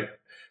commitment, right?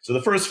 So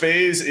the first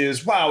phase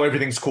is, wow,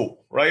 everything's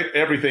cool, right?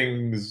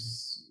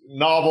 Everything's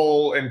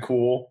novel and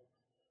cool.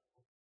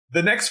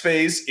 The next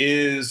phase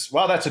is,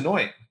 wow, that's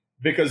annoying,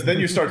 because then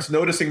you start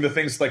noticing the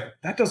things like,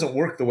 that doesn't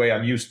work the way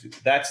I'm used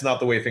to. That's not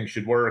the way things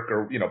should work.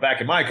 Or, back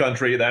in my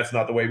country, that's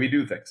not the way we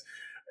do things.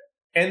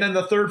 And then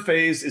the third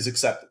phase is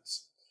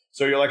acceptance.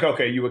 So you're like,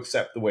 okay, you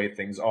accept the way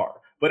things are.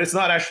 But it's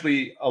not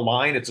actually a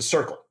line, it's a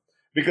circle.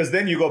 Because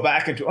then you go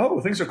back into,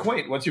 oh, things are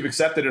quaint. Once you've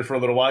accepted it for a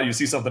little while, you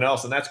see something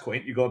else, and that's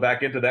quaint. You go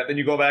back into that. Then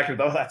you go back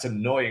into, oh, that's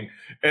annoying.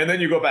 And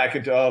then you go back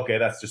into, oh, okay,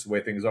 that's just the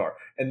way things are.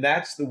 And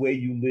that's the way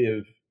you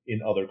live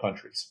in other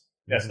countries.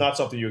 That's not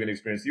something you're going to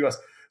experience in the U.S.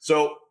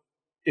 So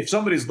if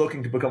somebody's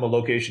looking to become a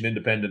location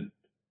independent,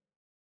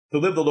 to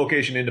live the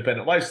location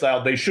independent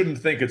lifestyle, they shouldn't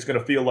think it's going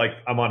to feel like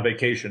I'm on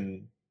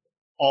vacation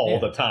all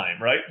the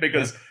time, right?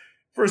 Because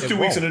first 2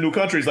 weeks in a new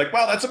country is like,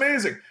 wow, that's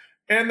amazing.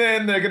 And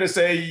then they're going to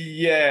say,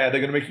 yeah,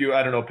 they're going to make you,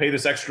 I don't know, pay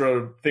this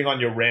extra thing on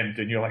your rent.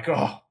 And you're like,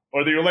 oh,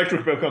 or your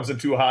electric bill comes in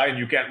too high and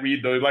you can't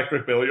read the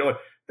electric bill. You're like,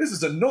 this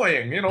is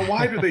annoying.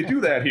 Why do they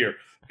do that here?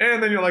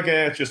 And then you're like,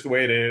 it's just the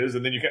way it is.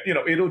 And then you can,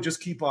 it'll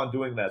just keep on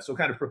doing that. So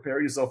kind of prepare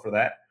yourself for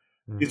that.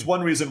 It's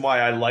one reason why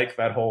I like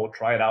that whole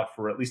try it out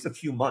for at least a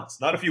few months,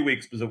 not a few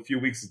weeks, because a few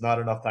weeks is not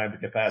enough time to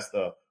get past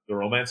the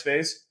romance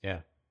phase. Yeah.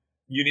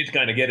 You need to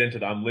kind of get into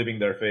the I'm living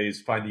there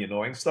phase, find the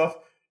annoying stuff,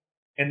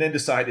 and then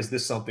decide, is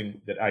this something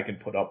that I can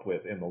put up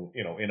with in the,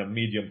 in a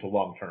medium to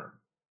long term?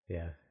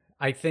 Yeah.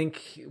 I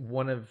think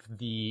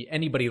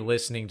anybody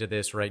listening to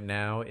this right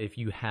now, if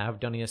you have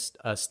done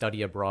a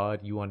study abroad,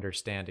 you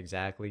understand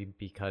exactly,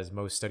 because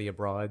most study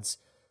abroads,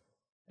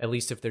 at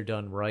least if they're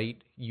done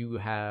right, you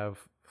have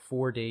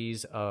 4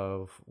 days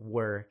of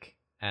work,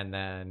 and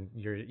then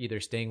you're either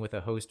staying with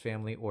a host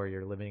family or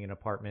you're living in an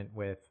apartment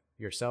with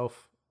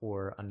yourself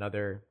or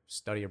another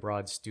study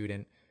abroad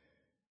student.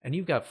 And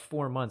you've got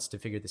 4 months to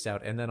figure this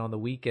out. And then on the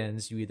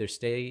weekends, you either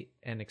stay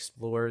and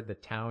explore the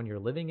town you're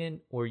living in,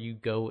 or you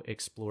go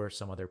explore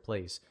some other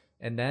place.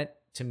 And that,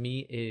 to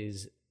me,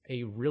 is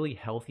a really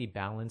healthy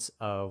balance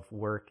of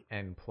work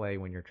and play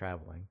when you're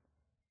traveling.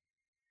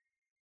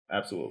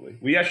 Absolutely.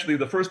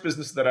 The first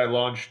business that I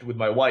launched with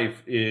my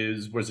wife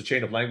was a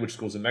chain of language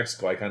schools in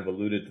Mexico. I kind of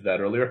alluded to that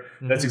earlier.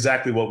 Mm-hmm. That's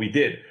exactly what we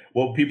did.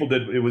 What people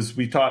did,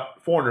 we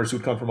taught foreigners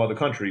who'd come from other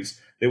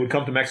countries. They would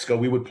come to Mexico.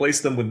 We would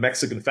place them with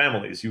Mexican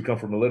families. You come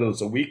from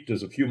as a week to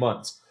a few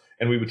months,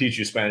 and we would teach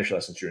you Spanish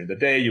lessons during the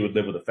day. You would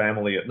live with a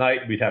family at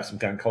night. We'd have some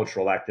kind of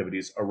cultural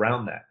activities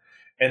around that.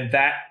 And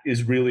that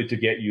is really to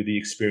get you the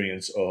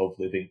experience of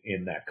living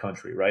in that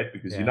country, right?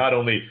 Because you not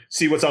only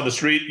see what's on the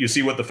street, you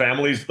see what the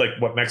families, like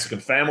what Mexican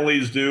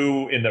families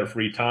do in their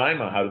free time.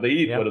 How do they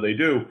eat? Yep. What do they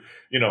do?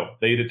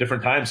 They eat at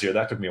different times here.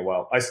 That took me a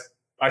while.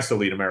 I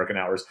still eat American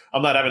hours.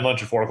 I'm not having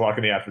lunch at 4 o'clock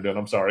in the afternoon.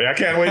 I'm sorry. I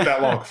can't wait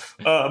that long.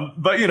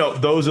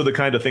 But those are the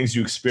kind of things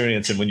you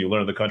experience and when you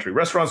learn the country.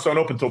 Restaurants don't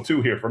open till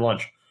 2 here for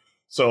lunch.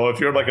 So if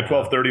you're like a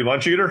 12:30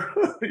 lunch eater,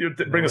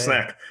 bring a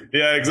snack.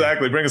 Yeah,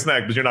 exactly. Bring a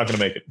snack, but you're not going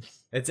to make it.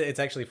 It's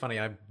actually funny.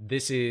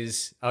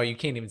 You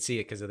can't even see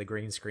it because of the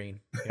green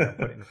screen.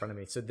 Put it in front of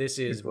me. So this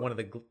is one of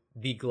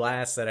the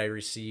glass that I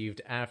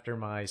received after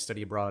my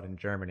study abroad in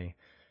Germany,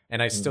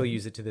 and I still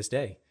use it to this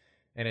day.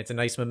 And it's a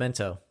nice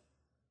memento.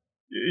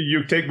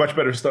 You take much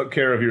better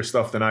care of your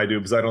stuff than I do,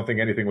 because I don't think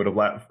anything would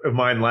have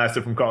mine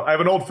lasted from college. I have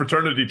an old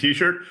fraternity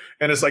T-shirt,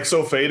 and it's like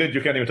so faded you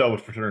can't even tell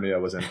what fraternity I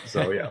was in.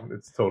 So yeah,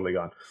 it's totally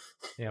gone.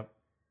 Yep.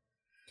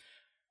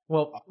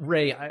 Well,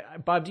 Ray,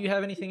 Bob, do you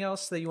have anything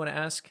else that you want to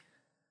ask?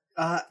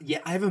 Yeah,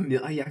 I have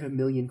a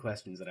million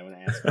questions that I want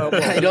to ask. Oh,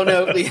 well. I don't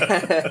know if we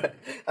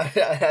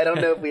I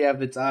don't know if we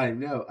have the time.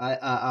 No,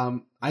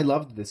 I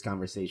loved this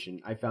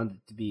conversation. I found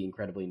it to be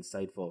incredibly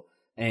insightful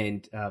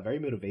and very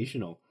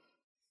motivational.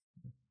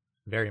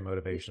 Very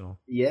motivational.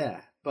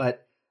 Yeah,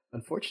 but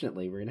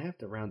unfortunately, we're going to have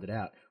to round it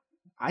out.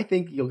 I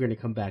think you're going to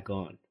come back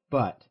on,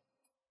 but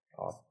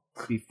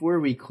before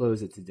we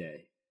close it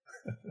today,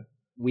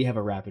 we have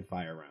a rapid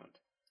fire round.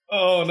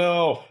 Oh,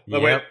 no.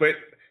 Yep. Wait.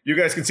 You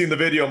guys can see in the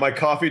video, my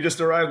coffee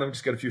just arrived. Let me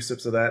just get a few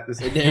sips of that.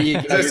 There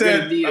you go.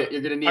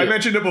 You're going to need it. I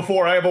mentioned it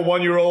before. I have a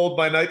 1-year-old.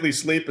 My nightly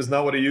sleep is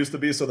not what it used to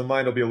be, so the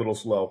mind will be a little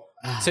slow.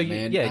 So,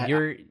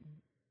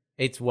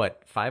 it's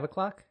what, 5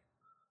 o'clock?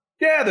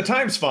 Yeah, the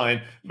time's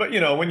fine. But,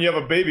 when you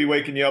have a baby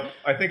waking you up,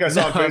 I think I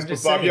saw on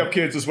Facebook, Bob, you have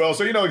kids as well.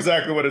 So you know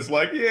exactly what it's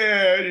like.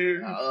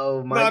 Yeah,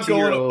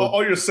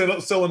 all your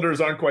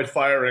cylinders aren't quite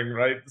firing,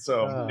 right?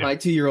 So my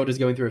 2-year-old is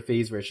going through a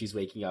phase where she's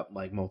waking up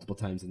like multiple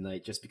times a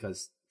night just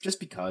because,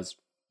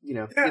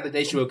 the other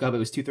day she woke up, it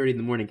was 2:30 in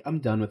the morning. I'm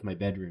done with my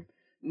bedroom.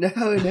 No,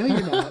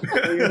 you're not.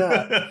 No, you're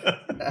not.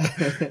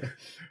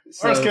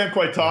 Ours can't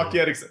quite talk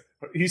yet.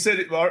 He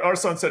said, our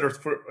son said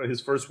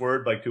his first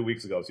word like 2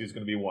 weeks ago. So he's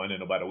going to be 1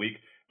 in about a week.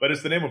 But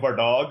it's the name of our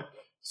dog.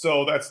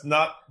 So that's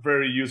not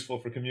very useful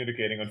for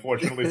communicating,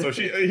 unfortunately. So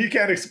he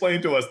can't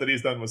explain to us that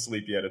he's done with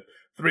sleep yet at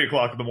 3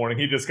 o'clock in the morning.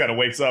 He just kind of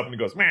wakes up and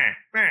goes, meh,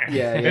 meh.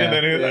 Yeah. And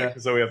then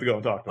so we have to go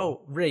and talk to him.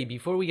 Oh, Ray,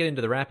 before we get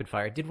into the rapid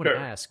fire, I did want to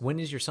ask, when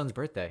is your son's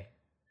birthday?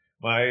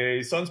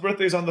 My son's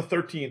birthday is on the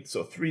 13th,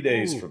 so 3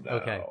 days from now.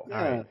 Okay. All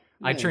right.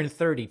 I turn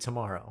 30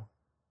 tomorrow.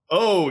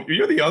 Oh,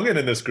 you're the youngin'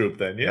 in this group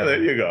then. Yeah,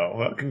 there you go.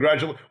 Well,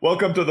 congratulations.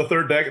 Welcome to the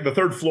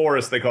third floor,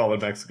 as they call it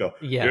in Mexico.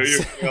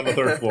 Yes. You're on the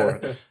third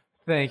floor.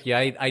 Thank you.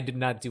 I did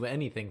not do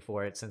anything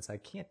for it since I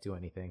can't do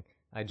anything.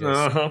 I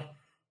just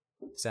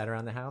sat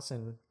around the house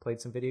and played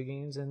some video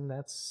games, and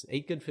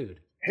ate good food.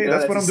 Hey,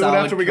 that's what I'm doing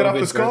after we get off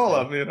this call.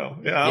 I'll be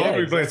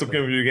playing some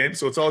video games,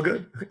 so it's all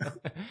good.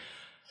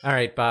 All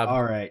right, Bob.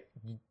 All right.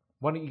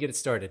 Why don't you get it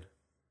started?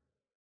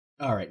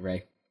 All right,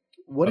 Ray.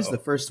 What is the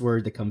first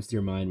word that comes to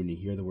your mind when you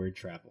hear the word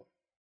travel?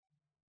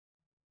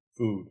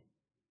 Food.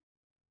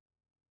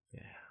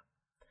 Yeah.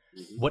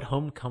 What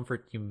home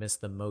comfort do you miss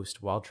the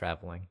most while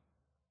traveling?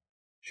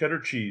 Cheddar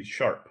cheese,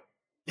 sharp.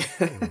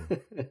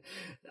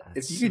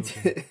 If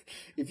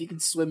you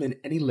could swim in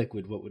any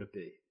liquid, what would it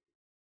be?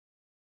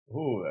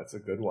 Oh, that's a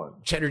good one.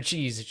 Cheddar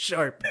cheese,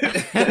 sharp.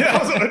 Yeah,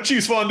 also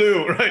cheese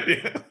fondue,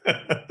 right?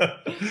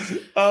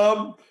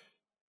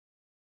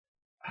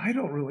 I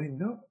don't really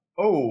know.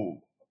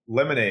 Oh,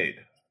 lemonade.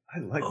 I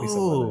like me some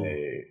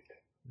lemonade.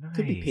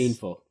 Could be Nice.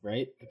 painful,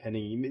 right?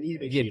 Depending, you need to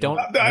make Yeah, sure don't-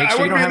 don't- Make I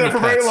sure you wouldn't don't be have there any for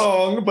very cuts.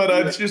 long, but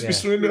I'd just Yeah. be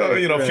swimming,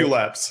 a few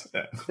laps.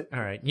 Yeah. All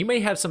right. You may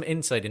have some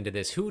insight into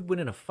this. Who would win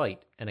in a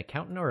fight, an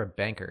accountant or a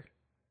banker?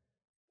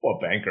 Well,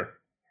 banker.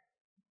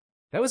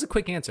 That was a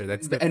quick answer.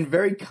 That's the and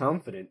very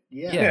confident.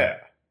 Yeah. Yeah.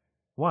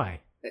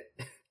 Why?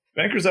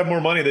 Bankers have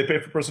more money. They pay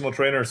for personal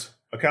trainers.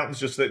 Accountants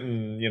just sit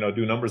and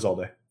do numbers all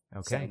day.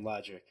 Okay. Sound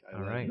logic. I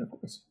All like right. it.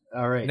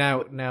 All right.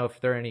 Now, if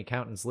there are any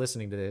accountants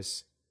listening to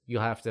this, you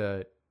have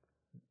to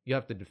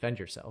defend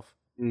yourself.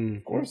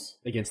 Of course.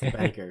 Against the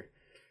banker.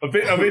 A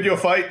video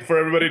fight for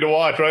everybody to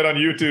watch right on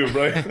YouTube,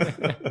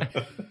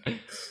 right?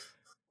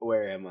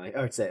 Where am I?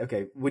 Oh, it's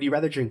okay. Would you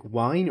rather drink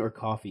wine or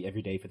coffee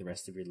every day for the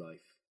rest of your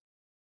life?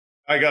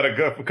 I got a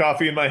cup of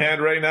coffee in my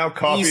hand right now.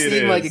 Coffee You it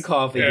seem is. like a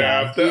coffee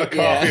yeah, guy. Coffee,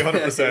 Yeah.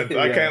 100%.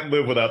 I Yeah. can't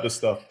live without this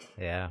stuff.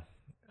 Yeah.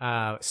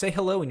 Say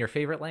hello in your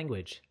favorite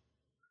language.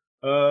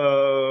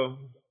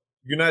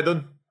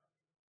 Günaydın.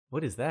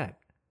 What is that?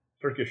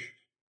 Turkish.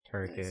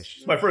 Turkish.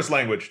 It's my first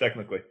language,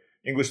 technically.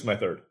 English is my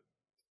third.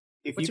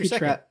 If What's you your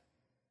could second?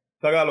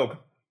 Tagalog.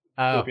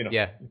 Oh, Filipino.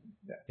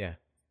 yeah.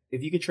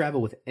 if you could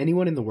travel with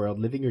anyone in the world,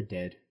 living or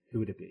dead, who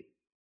would it be?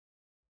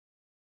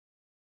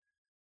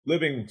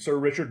 Living Sir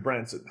Richard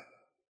Branson.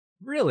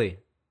 Really?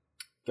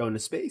 Going to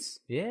space?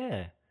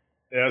 Yeah.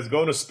 Yeah, he's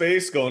going to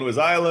space, going to his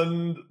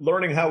island,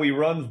 learning how he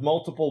runs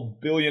multiple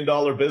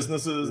billion-dollar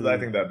businesses. I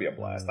think that'd be a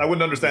blast. I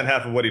wouldn't understand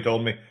half of what he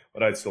told me,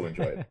 but I'd still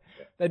enjoy it.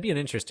 That'd be an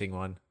interesting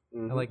one.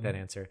 Mm-hmm. I like that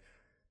answer.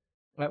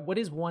 What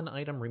is one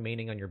item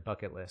remaining on your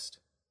bucket list?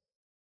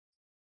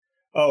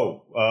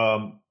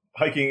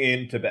 Hiking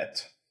in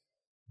Tibet.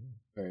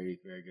 Very,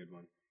 very good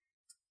one.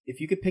 If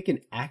you could pick an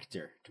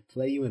actor to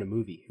play you in a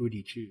movie, who would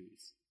you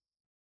choose?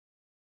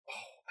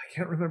 I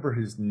can't remember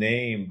his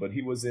name, but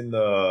he was in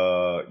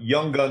the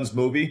Young Guns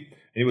movie.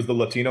 He was the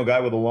Latino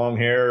guy with the long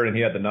hair, and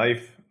he had the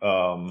knife.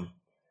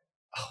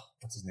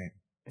 What's his name?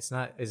 It's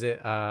not. Is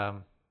it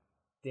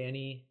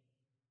Danny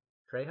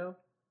Trejo?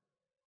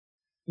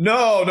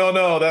 No.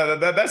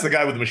 That's the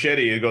guy with the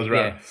machete who goes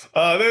around.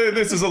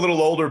 This is a little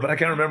older, but I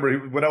can't remember.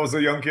 When I was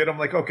a young kid, I'm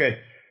like, okay,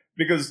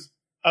 because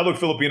I look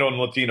Filipino and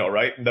Latino,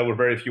 right? And there were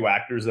very few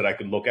actors that I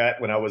could look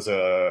at when I was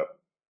a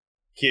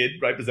kid,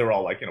 right? Because they were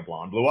all like,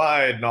 blonde,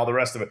 blue-eyed, and all the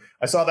rest of it.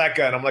 I saw that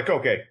guy, and I'm like,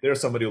 okay, there's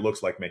somebody who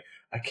looks like me.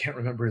 I can't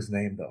remember his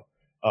name though.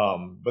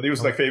 But he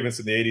was like famous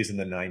in the 80s and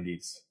the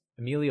 90s.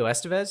 Emilio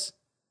Estevez?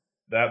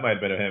 That might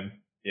have been him.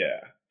 Yeah,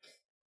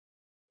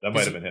 that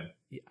might have been him.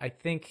 I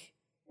think.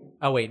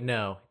 Oh wait,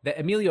 no.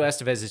 Emilio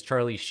Estevez is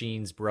Charlie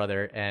Sheen's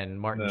brother and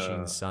Martin No.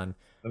 Sheen's son.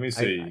 Let me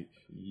see.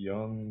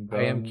 Young Guns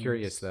I am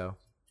curious though.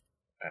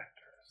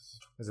 actors.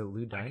 Is it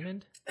Lou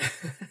Diamond?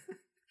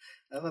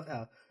 I love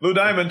how. Lou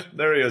Diamond,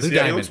 there he is. Lou He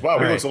Diamond. looks. He All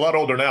looks a lot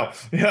older now.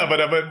 Yeah,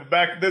 but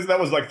back that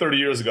was like 30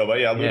 years ago. But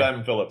yeah, Lou Yeah.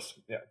 Diamond Phillips.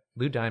 Yeah.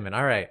 Lou Diamond.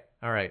 All right.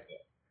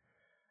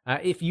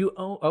 If you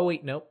own, oh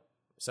wait, nope.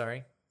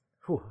 Sorry.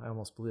 Whew, I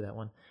almost blew that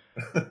one.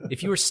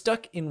 If you were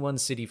stuck in one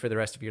city for the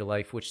rest of your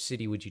life, which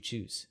city would you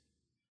choose?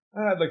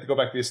 I'd like to go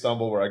back to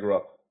Istanbul, where I grew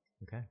up.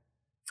 Okay.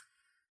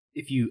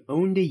 If you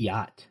owned a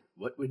yacht,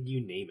 what would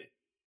you name it?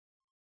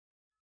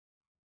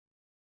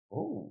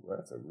 Oh,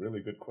 that's a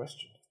really good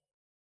question.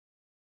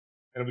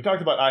 And we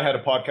talked about I had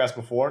a podcast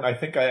before, and I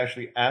think I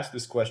actually asked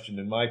this question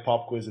in my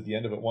pop quiz at the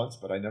end of it once,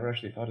 but I never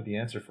actually thought of the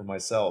answer for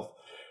myself.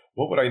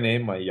 What would I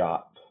name my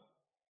yacht?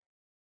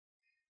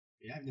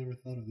 Yeah, I've never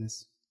thought of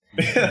this.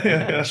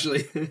 Yeah.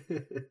 Actually.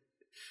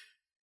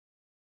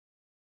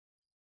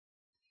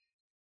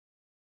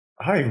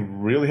 I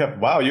really have.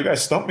 Wow, you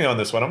guys stumped me on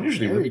this one. I'm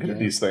usually There really we good at go.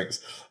 these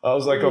things. I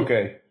was like, Great.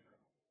 okay.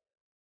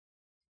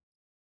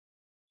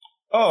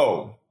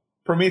 Oh,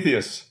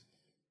 Prometheus.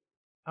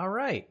 All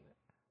right.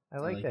 I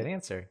like like that it.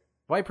 answer.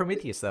 Why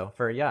Prometheus though?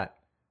 For a yacht?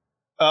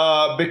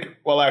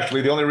 Well,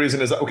 actually, the only reason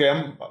is okay.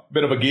 I'm a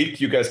bit of a geek.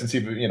 You guys can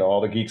see,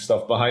 all the geek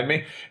stuff behind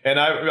me, and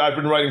I've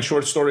been writing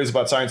short stories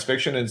about science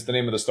fiction, and it's the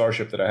name of the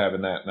starship that I have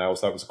in that. And I always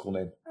thought it was a cool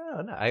name.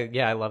 Oh no.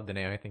 I love the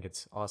name. I think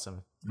it's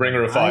awesome.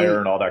 Bringer of Fire I-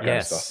 and all that kind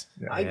Yes. of stuff.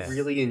 Yeah. I Yeah.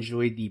 really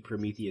enjoyed the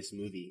Prometheus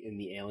movie in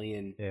the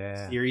Alien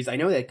Yeah. series. I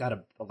know that got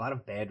a lot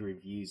of bad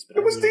reviews, but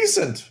It was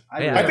decent.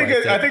 I, Yeah, I really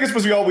think liked I think it's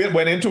because we all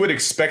went into it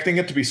expecting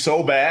it to be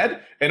so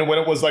bad, and when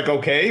it was like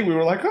okay, we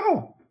were like,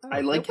 oh,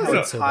 I like It how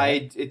wasn't it so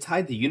bad.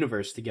 tied the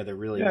universe together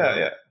really yeah, well.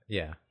 yeah.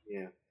 Yeah.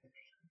 Yeah.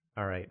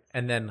 All right.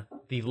 And then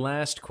the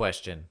last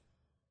question.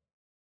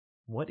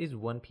 What is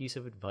one piece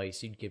of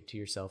advice you'd give to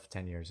yourself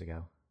 10 years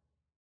ago?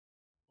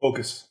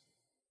 Focus.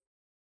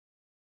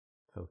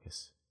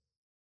 Focus.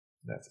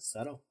 That's it.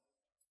 Subtle.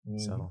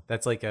 Subtle.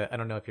 That's like I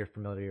don't know if you're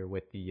familiar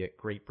with the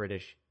Great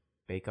British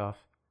Bake Off.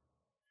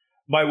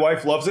 My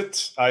wife loves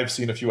it. I've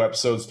seen a few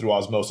episodes through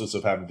osmosis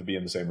of having to be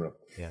in the same room.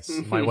 Yes.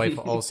 My wife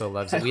also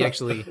loves it. We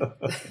actually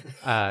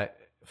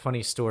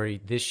funny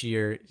story this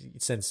year,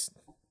 since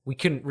we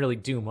couldn't really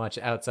do much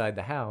outside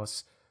the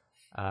house,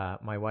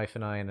 my wife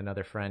and I and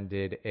another friend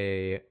did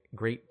a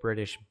Great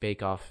British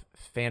Bake Off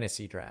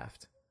fantasy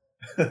draft.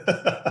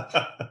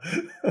 I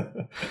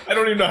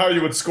don't even know how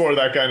you would score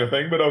that kind of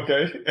thing, but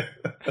okay.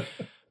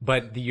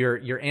 But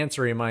your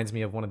answer reminds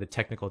me of one of the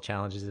technical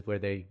challenges where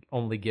they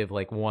only give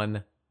like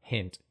one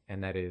hint,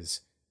 and that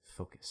is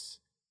focus.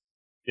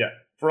 Yeah.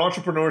 For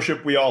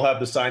entrepreneurship, we all have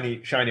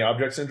the shiny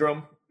object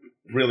syndrome,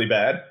 really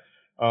bad.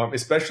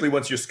 Especially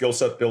once your skill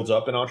set builds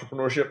up in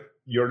entrepreneurship,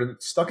 you're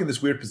stuck in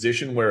this weird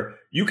position where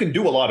you can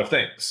do a lot of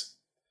things,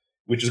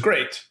 which is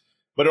great.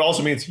 But it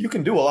also means you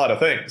can do a lot of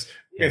things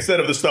instead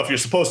of the stuff you're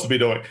supposed to be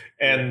doing.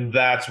 And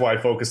that's why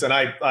focus. And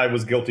I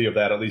was guilty of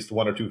that at least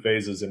one or two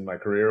phases in my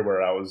career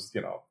where I was,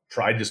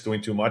 tried just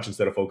doing too much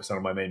instead of focusing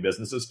on my main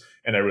businesses.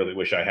 And I really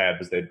wish I had,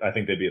 because I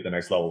think they'd be at the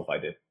next level if I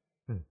did.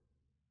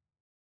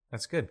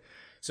 That's good.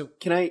 So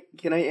can I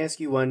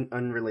ask you one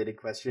unrelated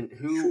question?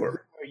 Who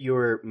are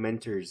your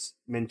mentors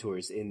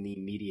in the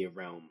media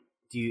realm?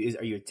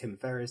 Are you a Tim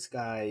Ferriss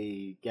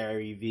guy,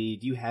 Gary Vee?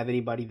 Do you have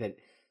anybody that,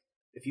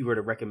 if you were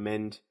to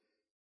recommend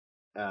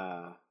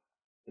an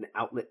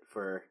outlet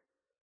for?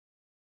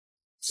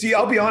 See,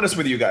 I'll be honest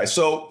with you guys.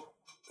 So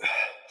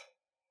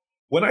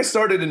when I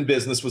started in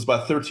business was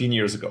about 13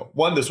 years ago.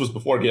 This was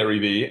before Gary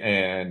Vee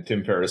and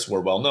Tim Ferriss were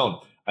well known.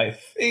 I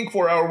think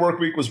 4 Hour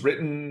Workweek was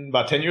written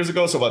about 10 years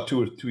ago. So about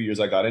 2 years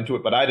I got into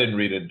it, but I didn't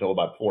read it until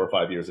about 4 or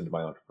 5 years into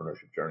my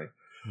entrepreneurship journey.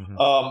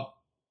 Mm-hmm.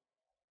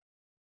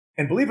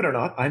 And believe it or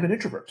not, I'm an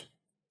introvert.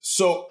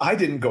 So I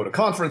didn't go to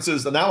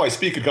conferences, and now I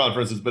speak at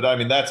conferences, but I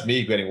mean, that's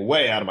me getting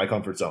way out of my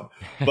comfort zone.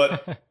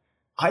 But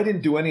I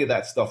didn't do any of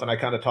that stuff, and I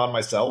kind of taught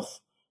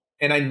myself.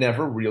 And I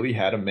never really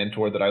had a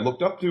mentor that I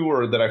looked up to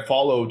or that I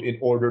followed in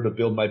order to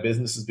build my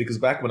businesses, because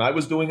back when I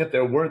was doing it,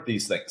 there weren't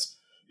these things.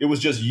 It was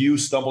just you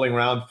stumbling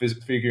around,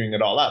 figuring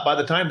it all out. By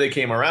the time they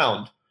came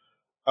around,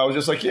 I was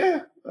just like,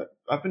 yeah,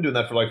 I've been doing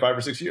that for like 5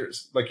 or 6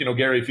 years. Like,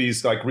 Gary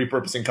Vee's like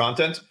repurposing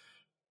content.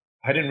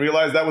 I didn't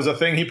realize that was a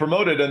thing he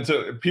promoted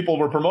until people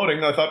were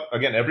promoting. I thought,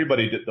 again,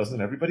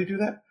 doesn't everybody do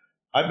that?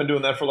 I've been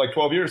doing that for like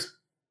 12 years.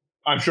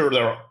 I'm sure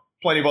there are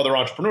plenty of other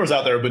entrepreneurs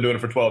out there who've been doing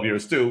it for 12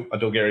 years too,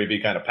 until Gary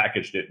Vee kind of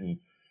packaged it and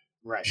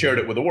shared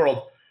it with the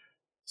world.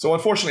 So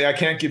unfortunately, I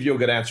can't give you a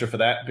good answer for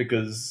that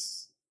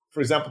because, for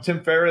example,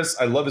 Tim Ferriss,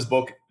 I love his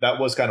book. That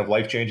was kind of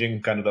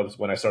life-changing. That was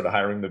when I started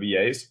hiring the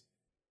VAs.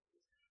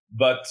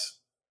 But,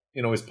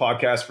 his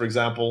podcast, for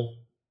example,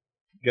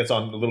 gets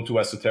on a little too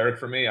esoteric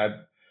for me.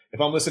 If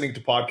I'm listening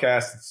to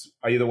podcasts,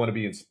 I either want to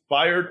be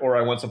inspired or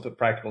I want some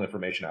practical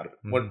information out of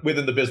it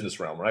within the business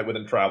realm, right?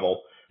 Within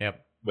travel,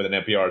 within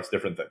NPR, it's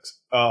different things.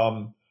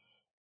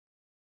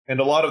 And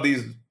a lot of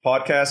these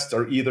podcasts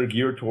are either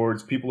geared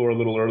towards people who are a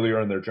little earlier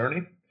in their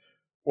journey,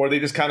 or they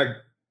just kind of,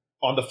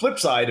 on the flip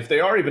side, if they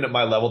are even at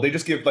my level, they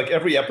just give, like,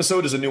 every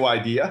episode is a new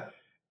idea.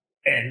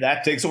 And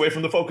that takes away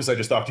from the focus I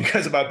just talked to you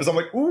guys about, because I'm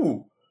like,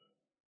 ooh,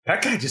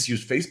 that guy just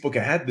used Facebook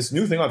ad, this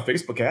new thing on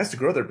Facebook ads to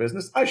grow their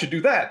business. I should do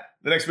that.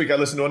 The next week I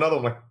listen to another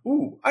one, I'm like,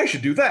 ooh, I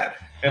should do that.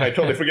 And I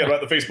totally forget about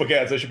the Facebook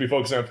ads I should be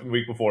focusing on from the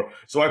week before.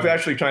 So I've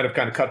actually kind of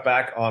cut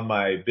back on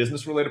my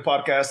business related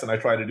podcasts, and I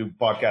try to do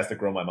podcasts that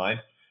grow my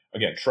mind.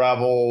 Again,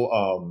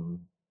 travel.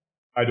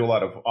 I do a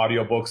lot of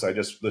audiobooks. I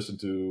just listen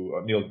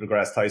to Neil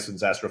deGrasse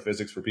Tyson's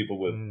Astrophysics for people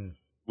with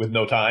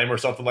no time or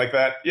something like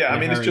that. Yeah, I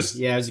mean, it's just...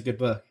 Yeah, it's a good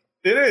book.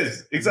 It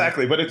is,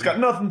 exactly. But it's got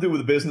nothing to do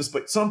with the business.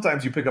 But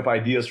sometimes you pick up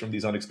ideas from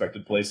these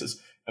unexpected places.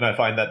 And I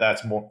find that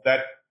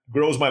that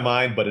grows my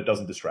mind, but it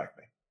doesn't distract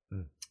me.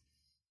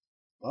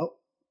 Well,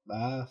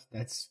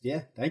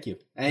 thank you.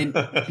 And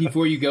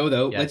before you go,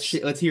 though,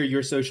 let's hear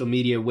your social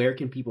media. Where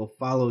can people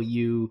follow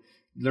you,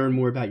 learn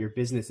more about your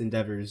business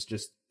endeavors,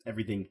 just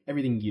everything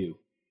you?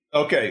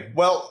 Okay.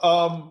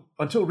 Well,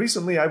 until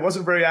recently, I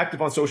wasn't very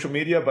active on social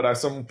media, but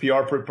some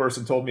PR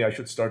person told me I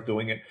should start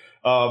doing it.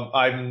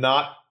 I'm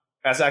not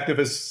as active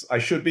as I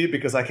should be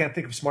because I can't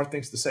think of smart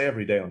things to say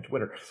every day on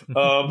Twitter.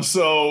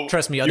 So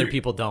trust me, other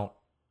people don't.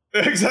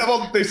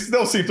 Exactly. They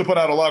still seem to put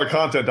out a lot of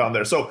content on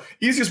there. So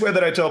easiest way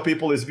that I tell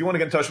people is if you want to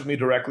get in touch with me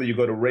directly, you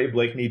go to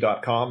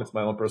rayblakeney.com. It's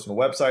my own personal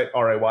website,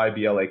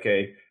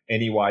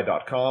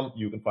 RAYBLAKNEY.com.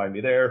 You can find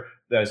me there.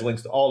 There's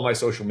links to all of my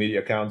social media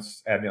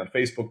accounts. Add me on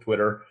Facebook,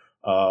 Twitter,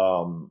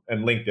 and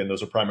LinkedIn.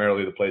 Those are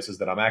primarily the places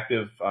that I'm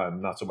active. I'm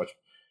not so much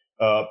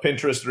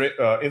Pinterest,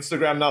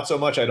 Instagram, not so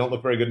much. I don't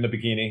look very good in a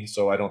bikini,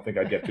 so I don't think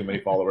I'd get too many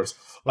followers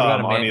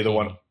on either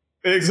one.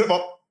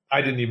 Well,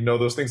 I didn't even know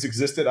those things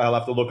existed. I'll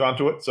have to look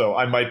onto it. So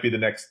I might be the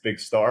next big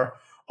star.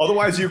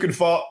 Otherwise, you can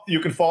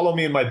follow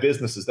me in my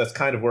businesses. That's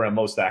kind of where I'm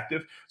most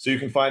active. So you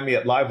can find me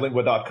at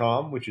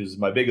livelingua.com, which is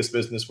my biggest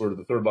business. We're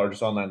the third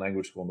largest online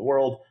language school in the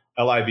world.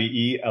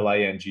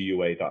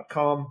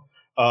 LIVELINGUA.com.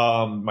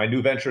 My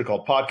new venture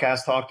called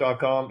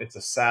podcasttalk.com. It's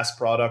a SaaS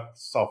product,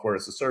 software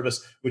as a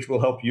service, which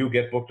will help you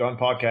get booked on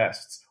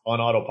podcasts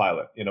on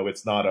autopilot.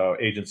 It's not an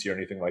agency or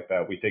anything like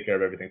that. We take care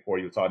of everything for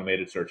you. It's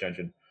automated search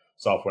engine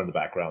software in the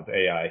background,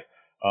 AI.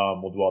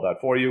 We'll do all that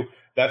for you.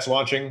 That's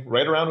launching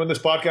right around when this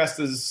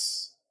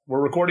podcast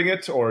we're recording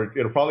it, or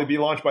it'll probably be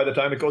launched by the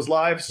time it goes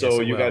live.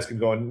 So you guys can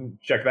go and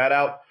check that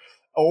out.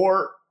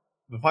 Or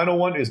the final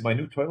one is my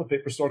new toilet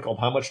paper store called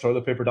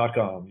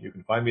howmuchtoiletpaper.com. You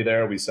can find me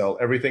there. We sell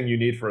everything you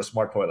need for a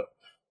smart toilet.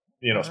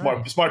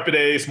 Smart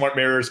bidet, smart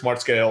mirrors, smart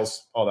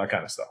scales, all that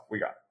kind of stuff. We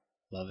got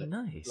it. Love it.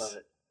 Nice. Love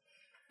it.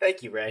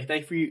 Thank you, Ray.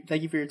 Thank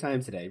you for your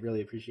time today.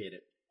 Really appreciate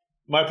it.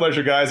 My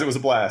pleasure, guys. It was a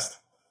blast.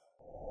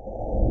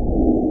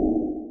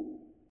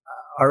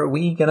 Are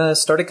we gonna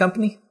start a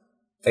company?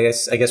 I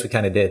guess we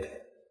kind of did.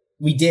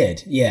 We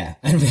did, yeah.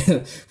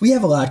 We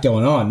have a lot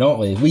going on, don't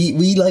we?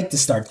 We like to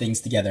start things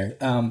together.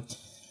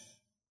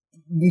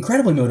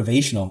 Incredibly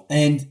motivational.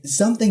 And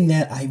something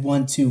that I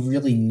want to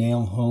really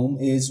nail home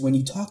is when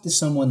you talk to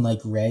someone like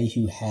Ray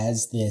who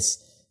has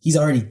this, he's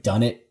already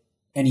done it,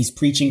 and he's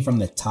preaching from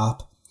the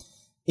top,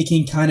 it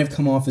can kind of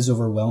come off as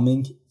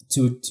overwhelming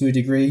to a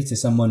degree to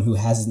someone who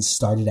hasn't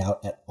started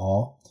out at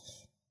all.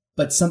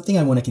 But something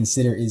I want to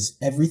consider is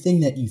everything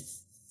that you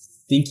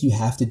think you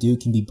have to do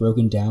can be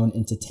broken down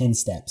into 10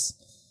 steps.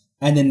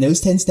 And then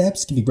those 10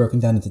 steps can be broken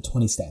down into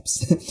 20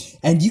 steps.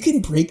 And you can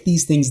break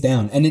these things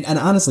down. And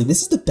honestly,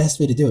 this is the best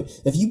way to do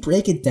it. If you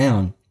break it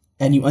down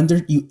and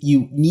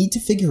you need to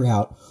figure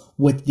out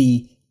what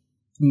the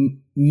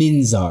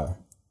mins are.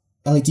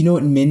 Ellie, do you know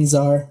what mins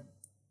are?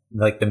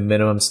 Like the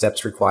minimum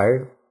steps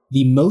required?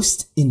 The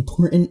most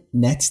important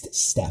next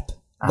step.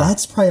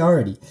 That's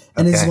priority.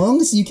 And as long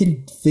as you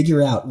can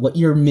figure out what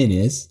your min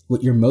is,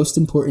 what your most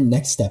important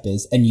next step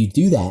is, and you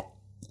do that,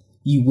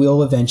 you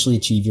will eventually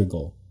achieve your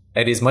goal.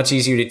 It is much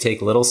easier to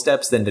take little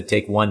steps than to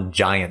take one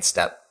giant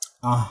step.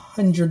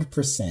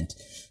 100%.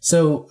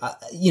 So,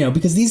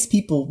 because these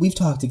people, we've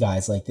talked to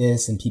guys like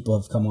this and people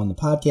have come on the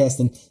podcast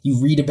and you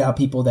read about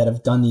people that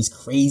have done these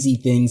crazy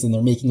things and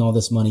they're making all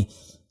this money.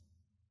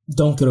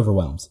 Don't get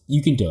overwhelmed.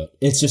 You can do it.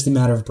 It's just a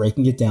matter of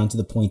breaking it down to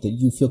the point that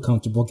you feel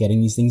comfortable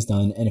getting these things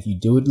done. And if you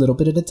do it a little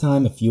bit at a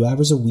time, a few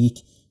hours a week,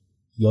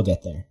 you'll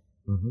get there.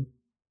 Mm-hmm.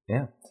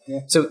 Yeah.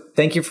 So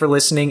thank you for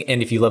listening.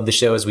 And if you love the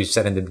show, as we've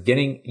said in the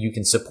beginning, you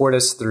can support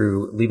us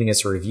through leaving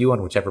us a review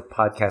on whichever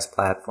podcast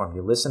platform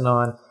you listen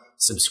on.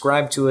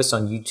 Subscribe to us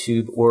on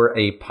YouTube or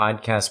a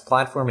podcast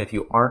platform if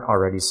you aren't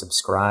already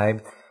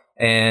subscribed.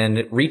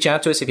 And reach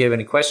out to us if you have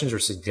any questions or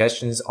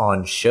suggestions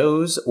on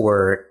shows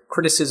or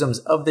criticisms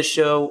of the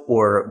show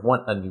or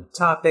want a new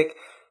topic.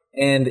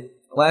 And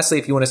lastly,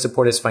 if you want to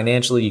support us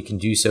financially, you can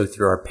do so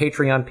through our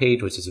Patreon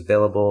page, which is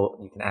available.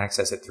 You can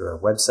access it through our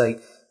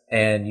website.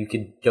 And you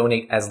can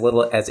donate as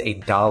little as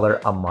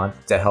 $1 a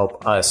month to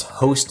help us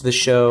host the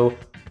show,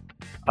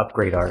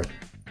 upgrade our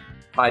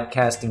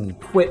podcasting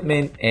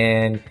equipment,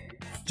 and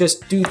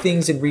just do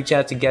things and reach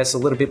out to guests a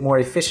little bit more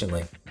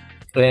efficiently.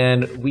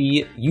 And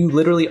you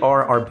literally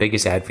are our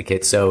biggest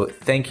advocate. So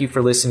thank you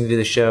for listening to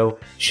the show.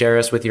 Share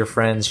us with your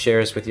friends,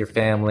 share us with your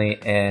family,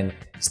 and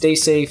stay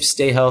safe,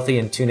 stay healthy,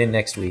 and tune in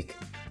next week.